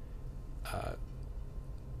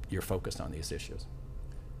you're focused on these issues.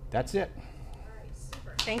 That's it. All right,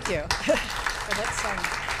 super. Thank you. So let's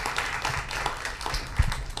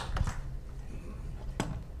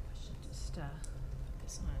just put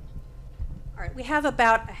this on. All right, we have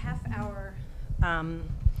about a half hour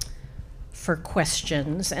for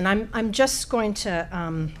questions, and I'm just going to,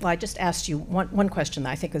 I just asked you one question that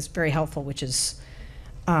I think is very helpful, which is,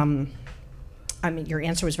 your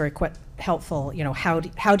answer was very helpful.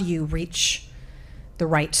 How do you reach the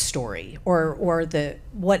right story, or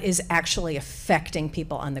what is actually affecting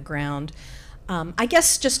people on the ground? I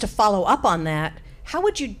guess just to follow up on that, how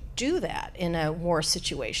would you do that in a war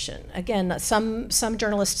situation? Again, some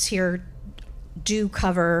journalists here do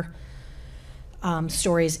cover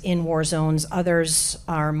stories in war zones. Others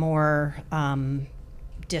are more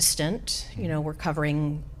distant. We're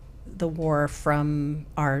covering the war from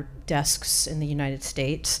our desks in the United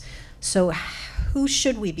States. So who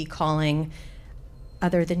should we be calling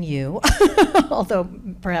other than you? Although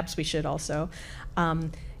perhaps we should also.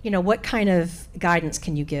 What kind of guidance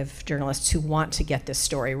can you give journalists who want to get this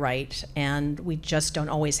story right, and we just don't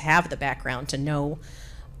always have the background to know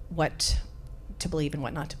what to believe and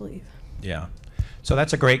what not to believe? Yeah. So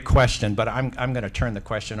that's a great question, but I'm going to turn the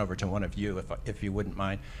question over to one of you, if you wouldn't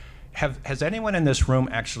mind. Has anyone in this room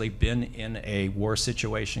actually been in a war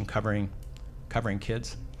situation covering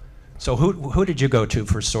kids? So who did you go to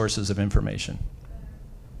for sources of information?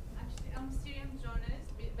 Actually, I'm a Syrian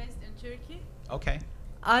journalist based in Turkey. Okay.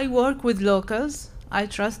 I work with locals. I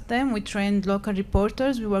trust them. We trained local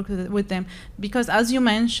reporters. We work with them because, as you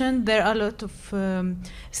mentioned, there are a lot of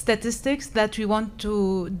statistics that we want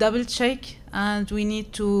to double check, and we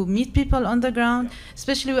need to meet people on the ground. Yeah.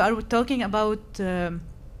 Especially, we are talking about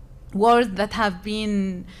wars that have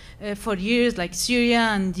been for years, like Syria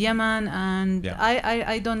and Yemen, and yeah.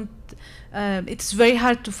 I don't it's very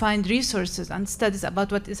hard to find resources and studies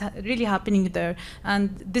about what is really happening there.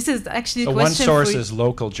 And this is actually so a question one source for is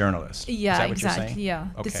local journalists. Yeah, is that exactly. What you're saying? Yeah,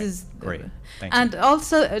 okay. this is great. Thank and you.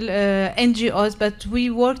 also NGOs, but we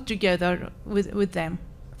work together with them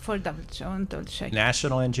for double check.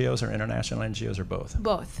 National NGOs or international NGOs or both?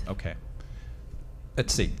 Both. Okay.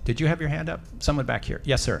 Let's see. Did you have your hand up? Someone back here.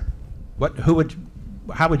 Yes, sir.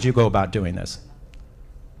 How would you go about doing this?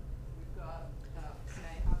 Can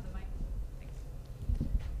I have the mic? Thanks.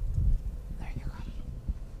 There you go.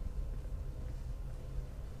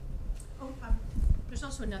 Oh, there's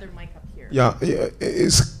also another mic up here. Yeah,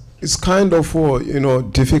 it's kind of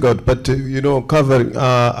difficult, but covering.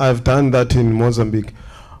 I've done that in Mozambique,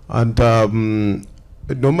 and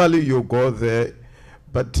normally you go there,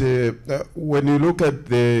 but when you look at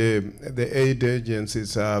the aid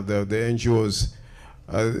agencies, the NGOs,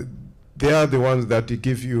 they are the ones that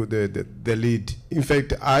give you the lead. In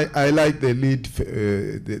fact, I like the lead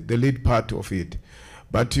the lead part of it,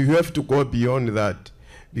 but you have to go beyond that.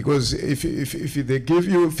 Because if they give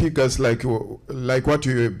you figures like what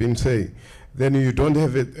you have been saying, then you don't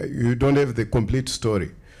have it. You don't have the complete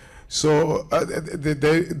story. So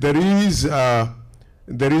there is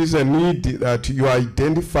a need that you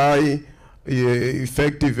identify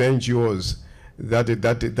effective NGOs that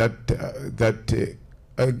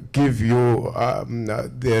give you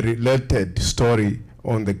the related story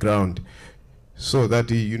on the ground. So that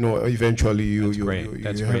eventually you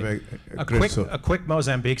have a quick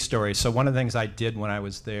Mozambique story. So one of the things I did when I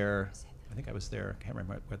was there, I think I was there, I can't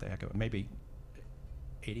remember what the heck it was, maybe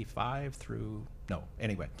 85 through, no,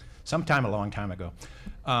 anyway, sometime a long time ago.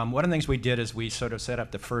 One of the things we did is we sort of set up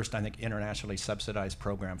the first, I think, internationally subsidized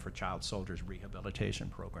program for child soldiers rehabilitation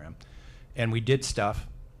program. And we did stuff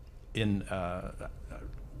in,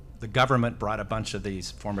 the government brought a bunch of these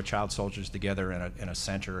former child soldiers together in a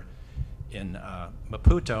center in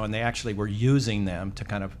Maputo, and they actually were using them to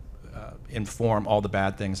kind of inform all the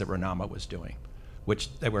bad things that Renama was doing,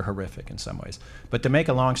 which they were horrific in some ways. But to make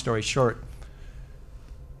a long story short,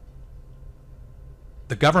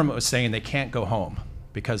 the government was saying they can't go home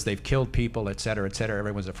because they've killed people, et cetera,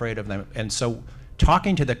 everyone's afraid of them. And so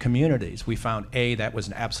talking to the communities, we found A, that was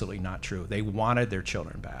absolutely not true. They wanted their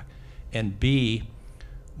children back. And B,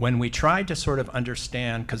 when we tried to sort of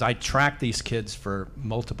understand, because I tracked these kids for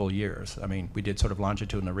multiple years, I mean, we did sort of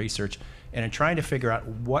longitudinal research, and in trying to figure out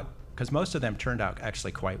because most of them turned out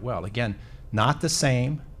actually quite well. Again, not the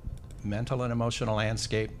same mental and emotional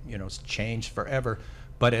landscape, changed forever,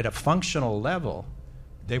 but at a functional level,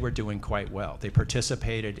 they were doing quite well. They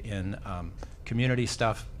participated in community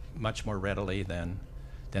stuff much more readily than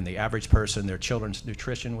the average person. Their children's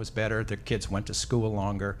nutrition was better, their kids went to school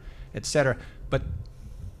longer, et cetera. But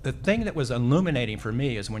the thing that was illuminating for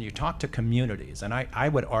me is when you talk to communities, and I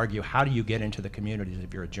would argue, how do you get into the communities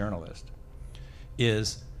if you're a journalist,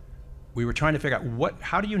 is we were trying to figure out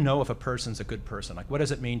how do you know if a person's a good person? Like, what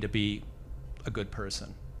does it mean to be a good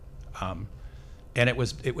person? And it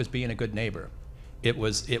was being a good neighbor. It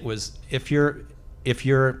was if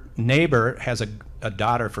your neighbor has a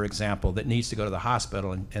daughter, for example, that needs to go to the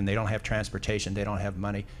hospital and they don't have transportation, they don't have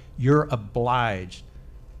money, you're obliged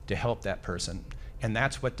to help that person. And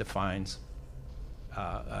that's what defines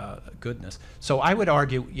goodness. So I would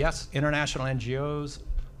argue, yes, international NGOs,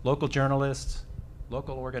 local journalists,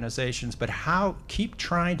 local organizations, but keep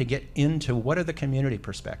trying to get into what are the community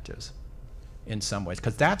perspectives in some ways,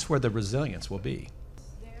 because that's where the resilience will be.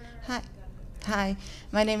 Hi,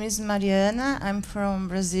 my name is Mariana. I'm from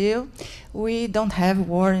Brazil. We don't have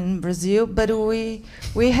war in Brazil, but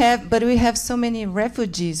we have so many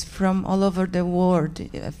refugees from all over the world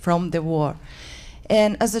from the war.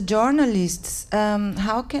 And as a journalist,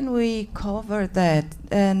 how can we cover that,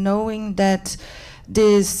 knowing that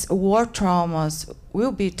these war traumas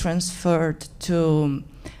will be transferred to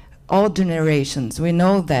all generations? We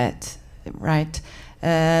know that, right?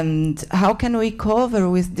 And how can we cover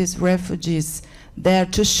with these refugees there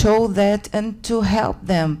to show that and to help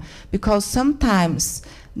them? Because sometimes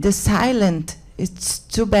the silent, it's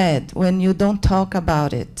too bad when you don't talk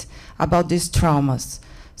about it, about these traumas.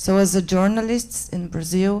 So as a journalist in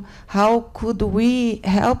Brazil, how could we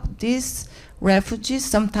help these refugees,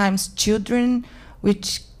 sometimes children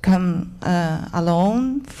which come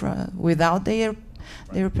alone without their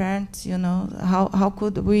parents, how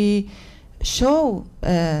could we show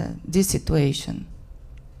this situation?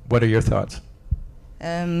 What are your thoughts?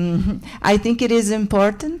 I think it is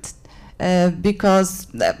important because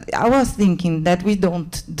I was thinking that we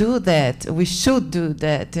don't do that. We should do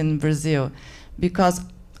that in Brazil because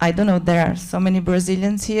I don't know, there are so many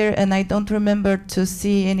Brazilians here and I don't remember to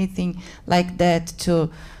see anything like that to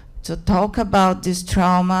to talk about this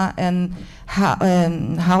trauma and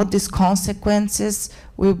how these consequences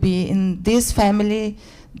will be in these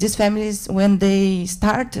families when they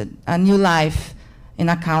start a new life in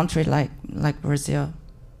a country like Brazil.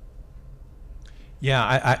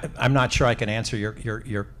 Yeah, I'm not sure I can answer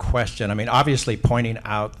your question. I mean, obviously pointing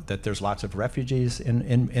out that there's lots of refugees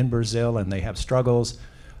in Brazil and they have struggles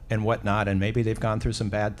and whatnot, and maybe they've gone through some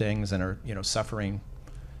bad things and are, suffering,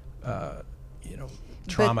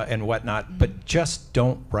 trauma and whatnot, but just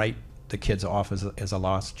don't write the kids off as a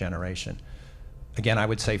lost generation. Again, I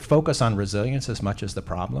would say focus on resilience as much as the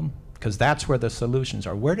problem, because that's where the solutions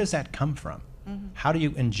are. Where does that come from? Mm-hmm. How do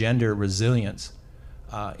you engender resilience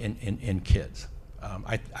in kids?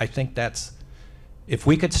 I think that's, if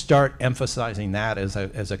we could start emphasizing that as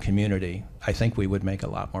a community, I think we would make a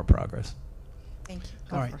lot more progress. Thank you.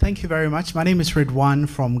 All right, thank you very much. My name is Ridwan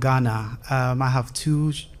from Ghana. I have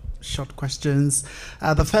two short questions.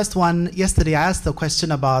 The first one, yesterday I asked a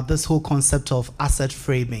question about this whole concept of asset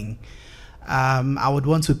framing. I would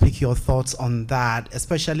want to pick your thoughts on that,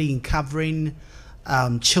 especially in covering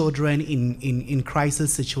children in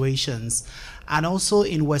crisis situations. And also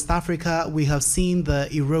in West Africa, we have seen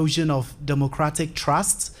the erosion of democratic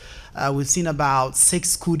trust. We've seen about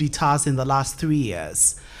 6 coups d'etats in the last 3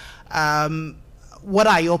 years. What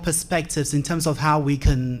are your perspectives in terms of how we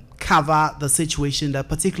can cover the situation there,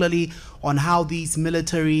 particularly on how these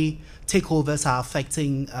military takeovers are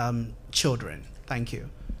affecting children? Thank you.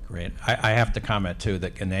 Great. I have to comment too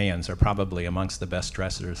that Ghanaians are probably amongst the best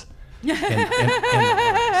dressers in the world.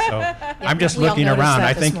 So yeah, I'm just looking around.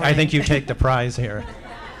 I think you take the prize here.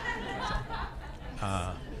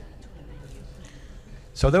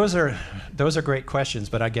 So those are great questions.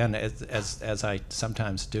 But again, as I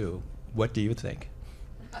sometimes do, what do you think?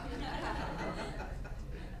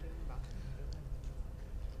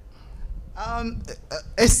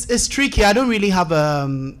 It's tricky. I don't really have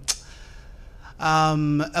a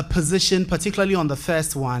position, particularly on the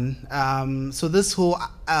first one. So this whole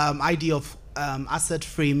idea of asset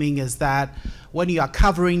framing is that when you are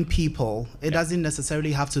covering people, it doesn't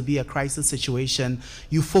necessarily have to be a crisis situation.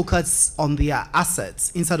 You focus on their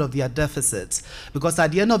assets instead of their deficits. Because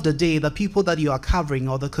at the end of the day, the people that you are covering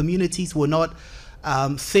or the communities will not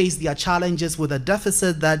face their challenges with a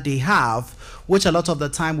deficit that they have, which a lot of the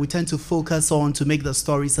time we tend to focus on to make the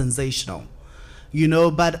story sensational.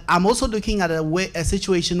 But I'm also looking at a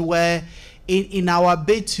situation where in our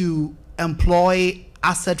bid to employ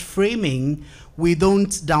asset framing, we don't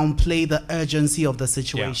downplay the urgency of the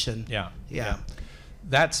situation. Yeah.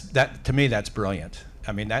 To me, that's brilliant.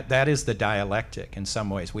 I mean, that is the dialectic in some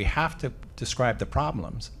ways. We have to describe the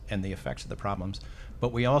problems and the effects of the problems,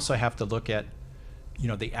 but we also have to look at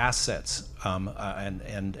the assets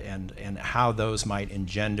and how those might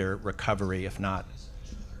engender recovery, if not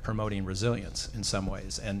promoting resilience in some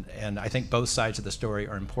ways. And I think both sides of the story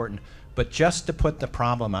are important. But just to put the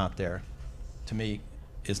problem out there, to me,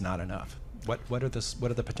 is not enough. What are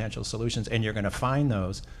the potential solutions? And you're going to find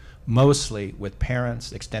those mostly with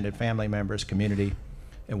parents, extended family members, community,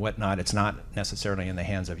 and whatnot. It's not necessarily in the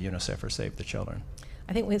hands of UNICEF or Save the Children.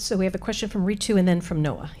 I think we have a question from Ritu and then from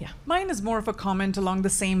Noah. Yeah. Mine is more of a comment along the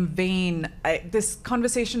same vein. This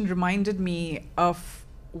conversation reminded me of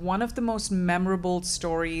one of the most memorable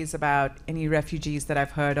stories about any refugees that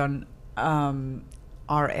I've heard on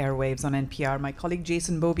our airwaves on NPR. My colleague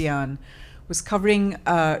Jason Bobian was covering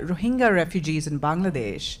Rohingya refugees in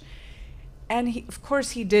Bangladesh. And of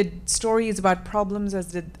course, he did stories about problems as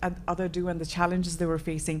did others do and the challenges they were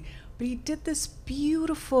facing. But he did this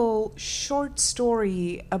beautiful short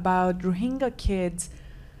story about Rohingya kids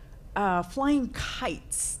flying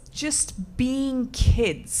kites, just being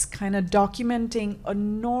kids, kind of documenting a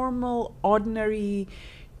normal, ordinary,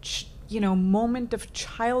 moment of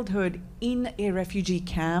childhood in a refugee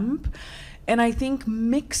camp. And I think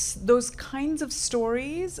those kinds of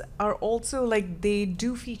stories are also they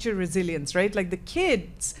do feature resilience, right? Like the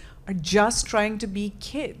kids are just trying to be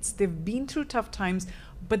kids. They've been through tough times,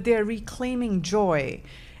 but they're reclaiming joy.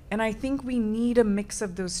 And I think we need a mix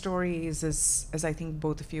of those stories, as I think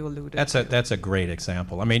both of you alluded to. That's a great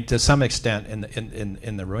example. I mean, to some extent,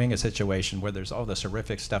 in the Rohingya situation where there's all this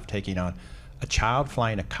horrific stuff taking on, a child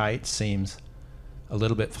flying a kite seems a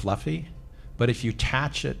little bit fluffy, but if you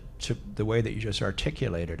attach it to the way that you just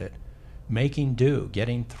articulated it, making do,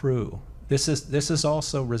 getting through, this is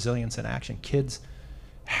also resilience in action. Kids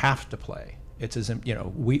have to play. It's as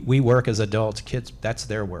we work as adults. Kids, that's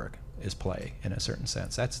their work, is play in a certain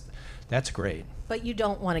sense. That's great. But you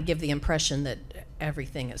don't want to give the impression that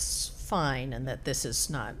everything is fine and that this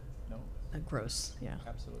is not a gross. Yeah.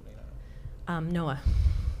 Absolutely not. Noah.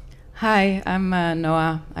 Hi, I'm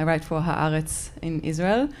Noah. I write for Haaretz in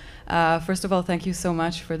Israel. First of all, thank you so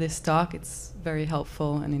much for this talk. It's very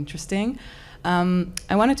helpful and interesting.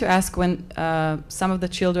 I wanted to ask, when some of the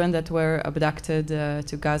children that were abducted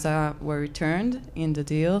to Gaza were returned in the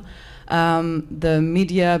deal, the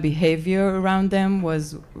media behavior around them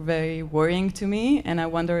was very worrying to me, and I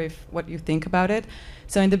wonder what you think about it.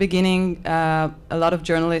 So in the beginning, a lot of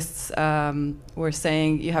journalists were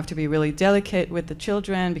saying you have to be really delicate with the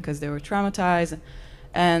children because they were traumatized.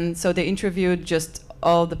 And so they interviewed just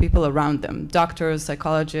all the people around them, doctors,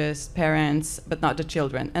 psychologists, parents, but not the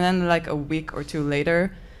children. And then like a week or two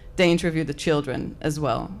later, they interviewed the children as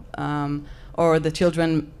well. Or the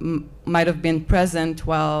children might have been present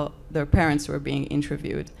while their parents were being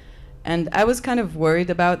interviewed. And I was kind of worried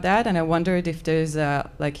about that, and I wondered if there's a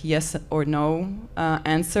like yes or no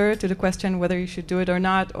answer to the question whether you should do it or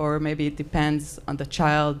not, or maybe it depends on the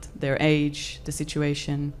child, their age, the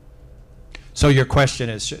situation. So your question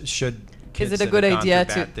is, should kids is it a good idea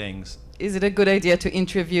to bad things? Is it a good idea to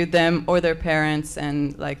interview them or their parents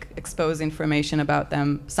and like expose information about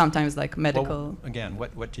them, sometimes like medical? Well, again,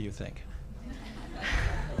 what do you think?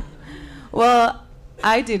 Well,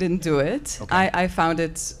 I didn't do it. Okay. I found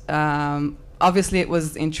it, obviously it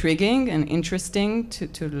was intriguing and interesting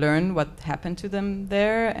to learn what happened to them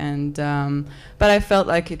there, and but I felt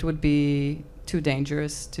like it would be too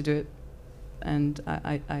dangerous to do it, and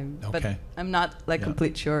but I'm not like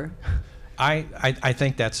complete sure. I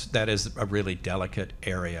think that is a really delicate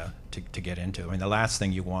area to get into. I mean, the last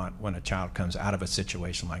thing you want when a child comes out of a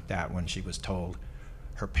situation like that, when she was told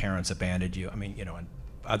her parents abandoned you, I mean, you know, and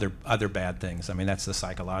other bad things. I mean, that's the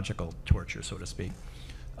psychological torture, so to speak.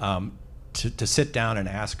 To sit down and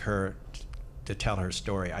ask her to tell her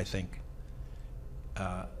story, I think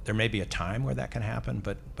there may be a time where that can happen,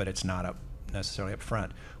 but it's not necessarily up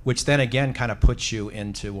front, which then again kind of puts you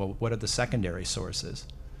into, well, what are the secondary sources?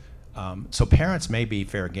 So parents may be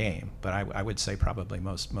fair game, but I would say probably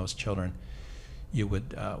most children you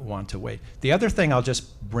would want to wait. The other thing I'll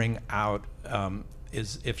just bring out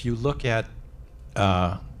is if you look at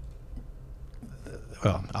well,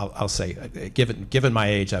 I'll say, given my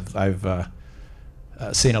age, I've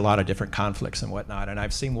seen a lot of different conflicts and whatnot, and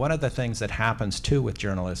I've seen one of the things that happens too with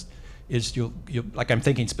journalists is you like, I'm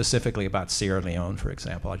thinking specifically about Sierra Leone, for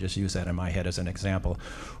example. I'll just use that in my head as an example,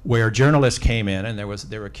 where journalists came in and there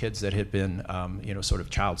were kids that had been you know, sort of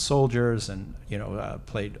child soldiers and you know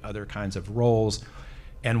played other kinds of roles.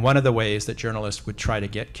 And one of the ways that journalists would try to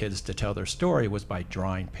get kids to tell their story was by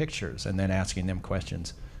drawing pictures and then asking them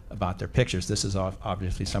questions about their pictures. This is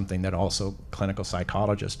obviously something that also clinical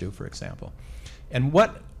psychologists do, for example. And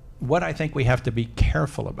what I think we have to be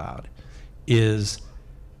careful about is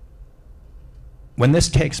when this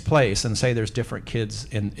takes place, and say there's different kids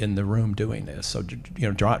in the room doing this, so you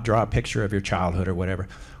know, draw a picture of your childhood or whatever.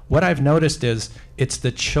 What I've noticed is it's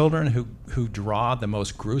the children who draw the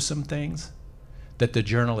most gruesome things that the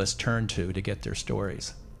journalists turn to get their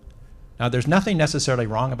stories. Now, there's nothing necessarily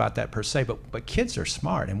wrong about that per se, but kids are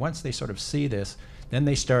smart, and once they sort of see this, then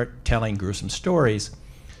they start telling gruesome stories.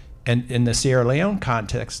 And in the Sierra Leone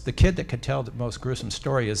context, the kid that could tell the most gruesome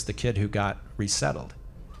story is the kid who got resettled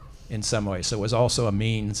in some way. So it was also a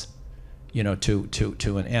means, you know,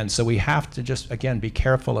 to an end. So we have to just, again, be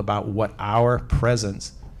careful about what our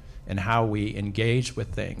presence and how we engage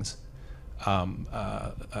with things. I'm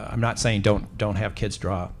not saying don't have kids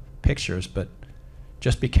draw pictures, but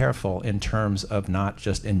just be careful in terms of not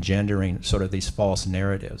just engendering sort of these false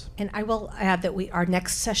narratives. And I will add that our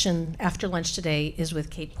next session after lunch today is with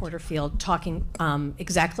Kate Porterfield, talking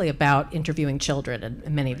exactly about interviewing children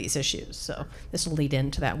and many of these issues. So this will lead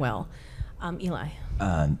into that well. Eli.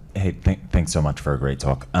 Hey, thanks so much for a great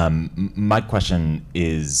talk. My question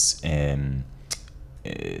is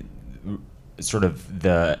sort of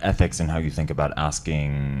the ethics and how you think about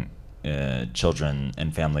asking children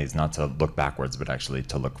and families not to look backwards, but actually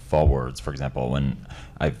to look forwards. For example, when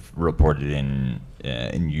I've reported in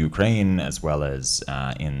Ukraine as well as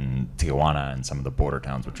in Tijuana and some of the border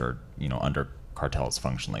towns, which are, you know, under cartels,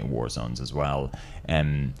 functionally war zones as well.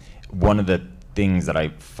 And one of the things that I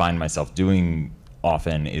find myself doing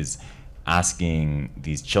often is asking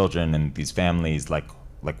these children and these families, like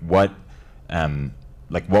what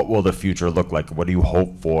will the future look like? What do you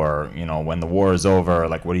hope for? You know, when the war is over,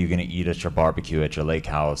 like, what are you going to eat at your barbecue at your lake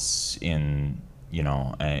house in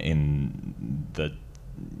the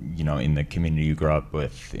community you grew up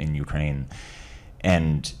with in Ukraine?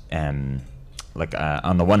 And on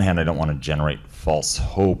the one hand, I don't want to generate false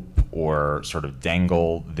hope or sort of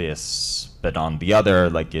dangle this, but on the other,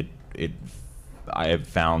 like it I have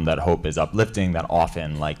found that hope is uplifting, that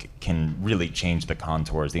often like can really change the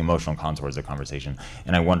contours, the emotional contours of conversation.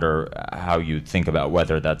 And I wonder how you think about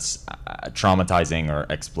whether that's traumatizing or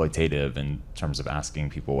exploitative in terms of asking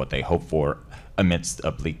people what they hope for amidst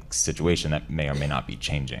a bleak situation that may or may not be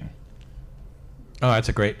changing. Oh, it's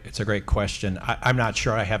a great question. I'm not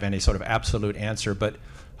sure I have any sort of absolute answer, but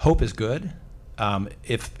hope is good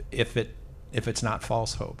if it's not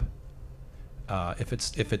false hope. If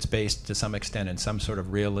it's based to some extent in some sort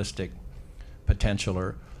of realistic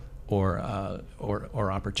potential or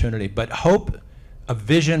opportunity. But hope, a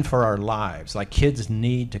vision for our lives, like kids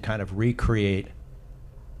need to kind of recreate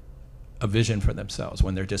a vision for themselves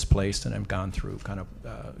when they're displaced and have gone through kind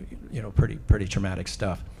of pretty traumatic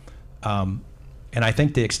stuff. And I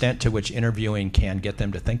think the extent to which interviewing can get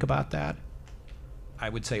them to think about that, I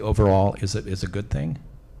would say overall is a good thing,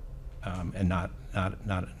 and not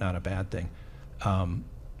a bad thing.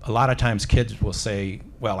 A lot of times kids will say,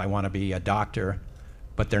 well, I want to be a doctor,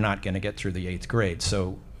 but they're not going to get through the 8th grade.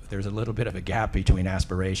 So there's a little bit of a gap between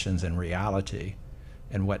aspirations and reality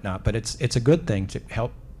and whatnot. But it's a good thing to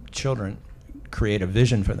help children create a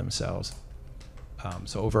vision for themselves.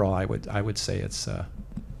 So overall, I would say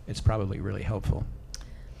it's probably really helpful.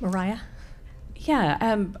 Mariah?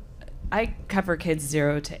 Yeah, I cover kids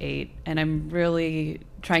 0 to 8, and I'm really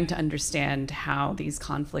trying to understand how these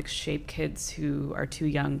conflicts shape kids who are too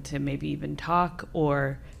young to maybe even talk,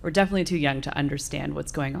 or definitely too young to understand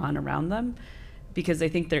what's going on around them. Because I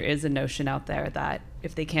think there is a notion out there that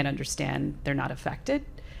if they can't understand, they're not affected.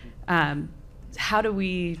 How do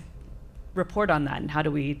we report on that, and how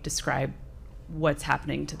do we describe what's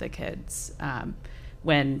happening to the kids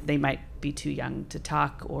when they might be too young to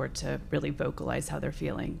talk or to really vocalize how they're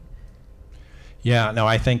feeling? Yeah, no,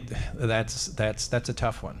 I think that's a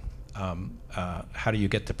tough one. How do you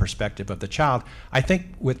get the perspective of the child? I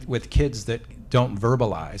think with kids that don't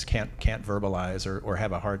verbalize, can't verbalize, or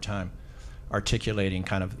have a hard time articulating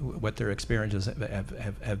kind of what their experiences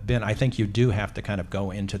have been, I think you do have to kind of go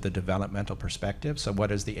into the developmental perspective. So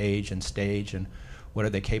what is the age and stage, and what are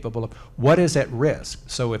they capable of? What is at risk?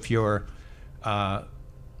 So if you're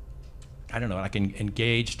I don't know, like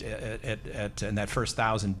engaged in that first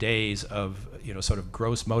 1,000 days of, sort of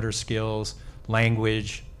gross motor skills,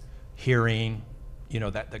 language, hearing,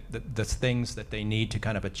 the things that they need to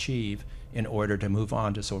kind of achieve in order to move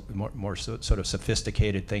on to more sort of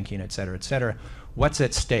sophisticated thinking, et cetera, what's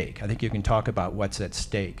at stake? I think you can talk about what's at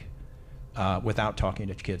stake without talking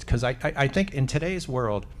to kids. Because I think in today's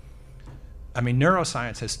world, I mean,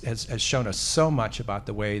 neuroscience has shown us so much about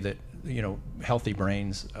the way that healthy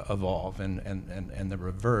brains evolve and the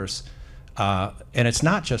reverse, and it's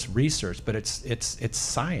not just research, but it's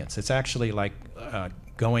science. It's actually like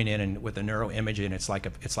going in and with a neuroimaging. It's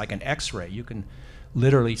like an X-ray. You can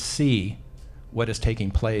literally see what is taking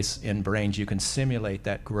place in brains. You can simulate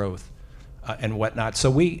that growth and whatnot. So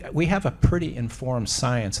we have a pretty informed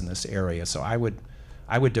science in this area. So I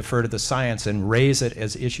would defer to the science and raise it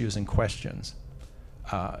as issues and questions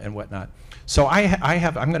and whatnot. So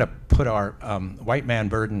I'm going to put our white man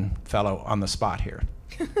burden fellow on the spot here.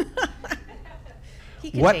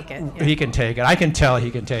 He can take it. Yeah. He can take it. I can tell he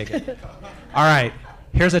can take it. All right,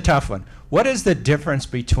 here's a tough one. What is the difference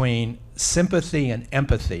between sympathy and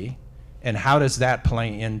empathy, and how does that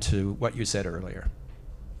play into what you said earlier?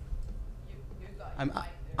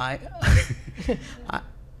 I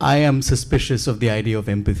am suspicious of the idea of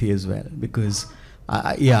empathy as well, because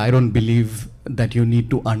I don't believe that you need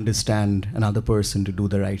to understand another person to do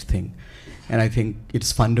the right thing. And I think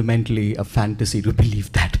it's fundamentally a fantasy to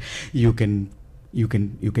believe that you can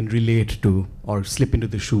relate to or slip into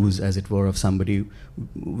the shoes, as it were, of somebody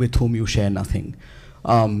with whom you share nothing.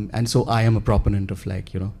 And so I am a proponent of,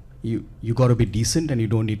 like, you got to be decent, and you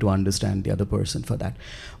don't need to understand the other person for that.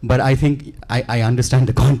 But I think I understand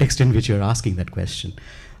the context in which you're asking that question.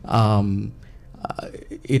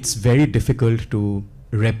 It's very difficult to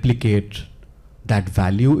replicate that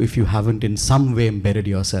value if you haven't in some way embedded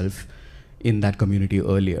yourself in that community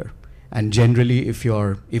earlier. And generally, if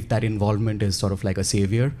that involvement is sort of like a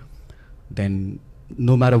savior, then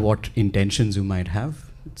no matter what intentions you might have,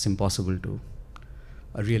 it's impossible to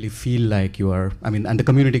really feel like you are, and the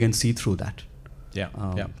community can see through that. Yeah.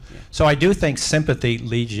 So I do think sympathy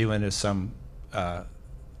leads you into some,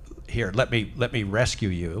 here, let me rescue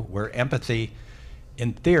you, where empathy,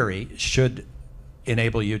 in theory, should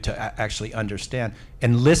enable you to actually understand.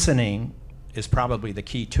 And listening is probably the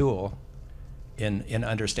key tool in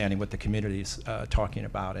understanding what the community's talking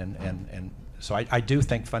about. And so I do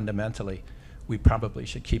think fundamentally we probably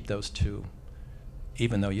should keep those two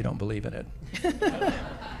even though you don't believe in it.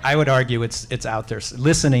 I would argue it's out there.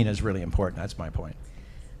 Listening is really important. That's my point.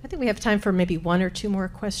 I think we have time for maybe one or two more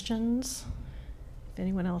questions. If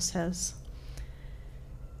anyone else has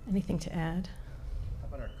anything to add. How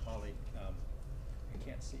about our colleague? I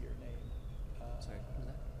can't see your name. Sorry, what was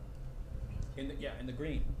that? In the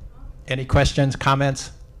green. Any questions,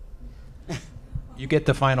 comments? You get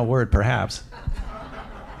the final word, perhaps.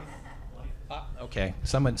 Okay,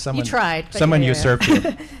 someone. You tried. But Someone usurped you.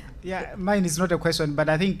 Yeah, mine is not a question, but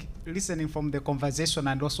I think listening from the conversation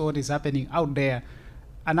and also what is happening out there,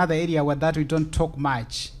 another area where that we don't talk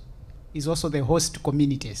much is also the host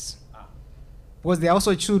communities. Because there are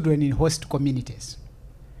also children in host communities.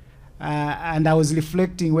 And I was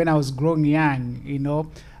reflecting when I was growing young, you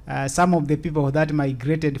know, some of the people that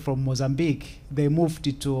migrated from Mozambique, they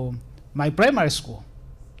moved to my primary school.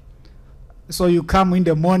 So you come in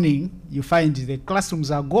the morning, you find the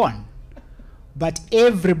classrooms are gone. But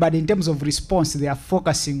everybody, in terms of response, they are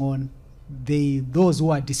focusing on those who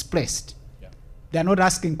are displaced. Yeah. They are not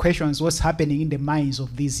asking questions, what's happening in the minds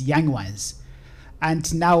of these young ones.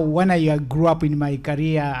 And now, when I grew up in my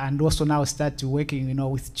career and also now start working, you know,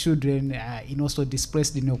 with children in also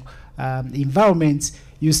displaced, you know, environments,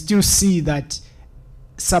 you still see that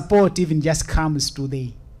support even just comes to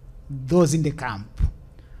those in the camp.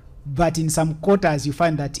 But in some quarters, you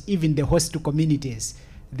find that even the host communities,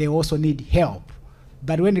 they also need help.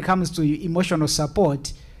 But when it comes to emotional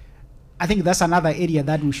support, I think that's another area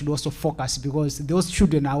that we should also focus, because those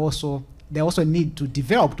children are also, they also need to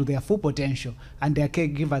develop to their full potential, and their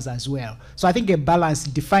caregivers as well. So I think a balance,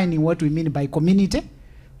 defining what we mean by community.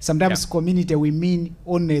 Sometimes community, we mean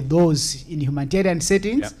only those in humanitarian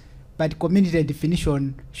settings, but community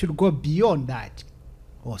definition should go beyond that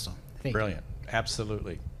also. Brilliant,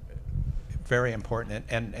 absolutely. Very important,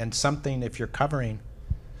 and something, if you're covering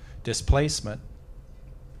displacement,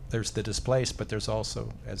 there's the displaced, but there's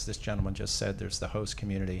also, as this gentleman just said, there's the host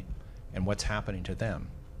community and what's happening to them.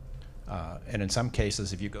 And in some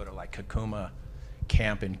cases, if you go to like Kakuma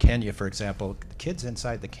camp in Kenya, for example, the kids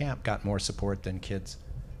inside the camp got more support than kids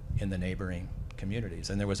in the neighboring communities.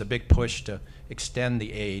 And there was a big push to extend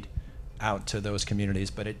the aid out to those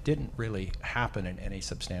communities, but it didn't really happen in any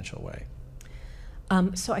substantial way.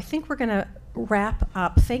 So I think we're going to wrap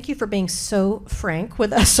up. Thank you for being so frank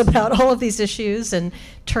with us about all of these issues and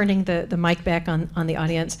turning the mic back on the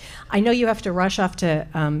audience. I know you have to rush off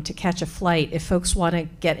to catch a flight. If folks want to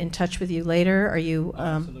get in touch with you later, are you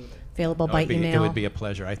available by email? It would be a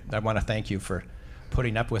pleasure. I want to thank you for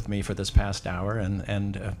putting up with me for this past hour,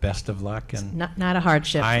 and best of luck. And not a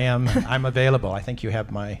hardship. I'm available. I think you have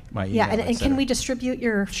my email. Yeah, and can we distribute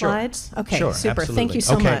your slides? Okay, sure, super. Absolutely. Thank you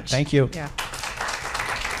so much. Thank you. Yeah.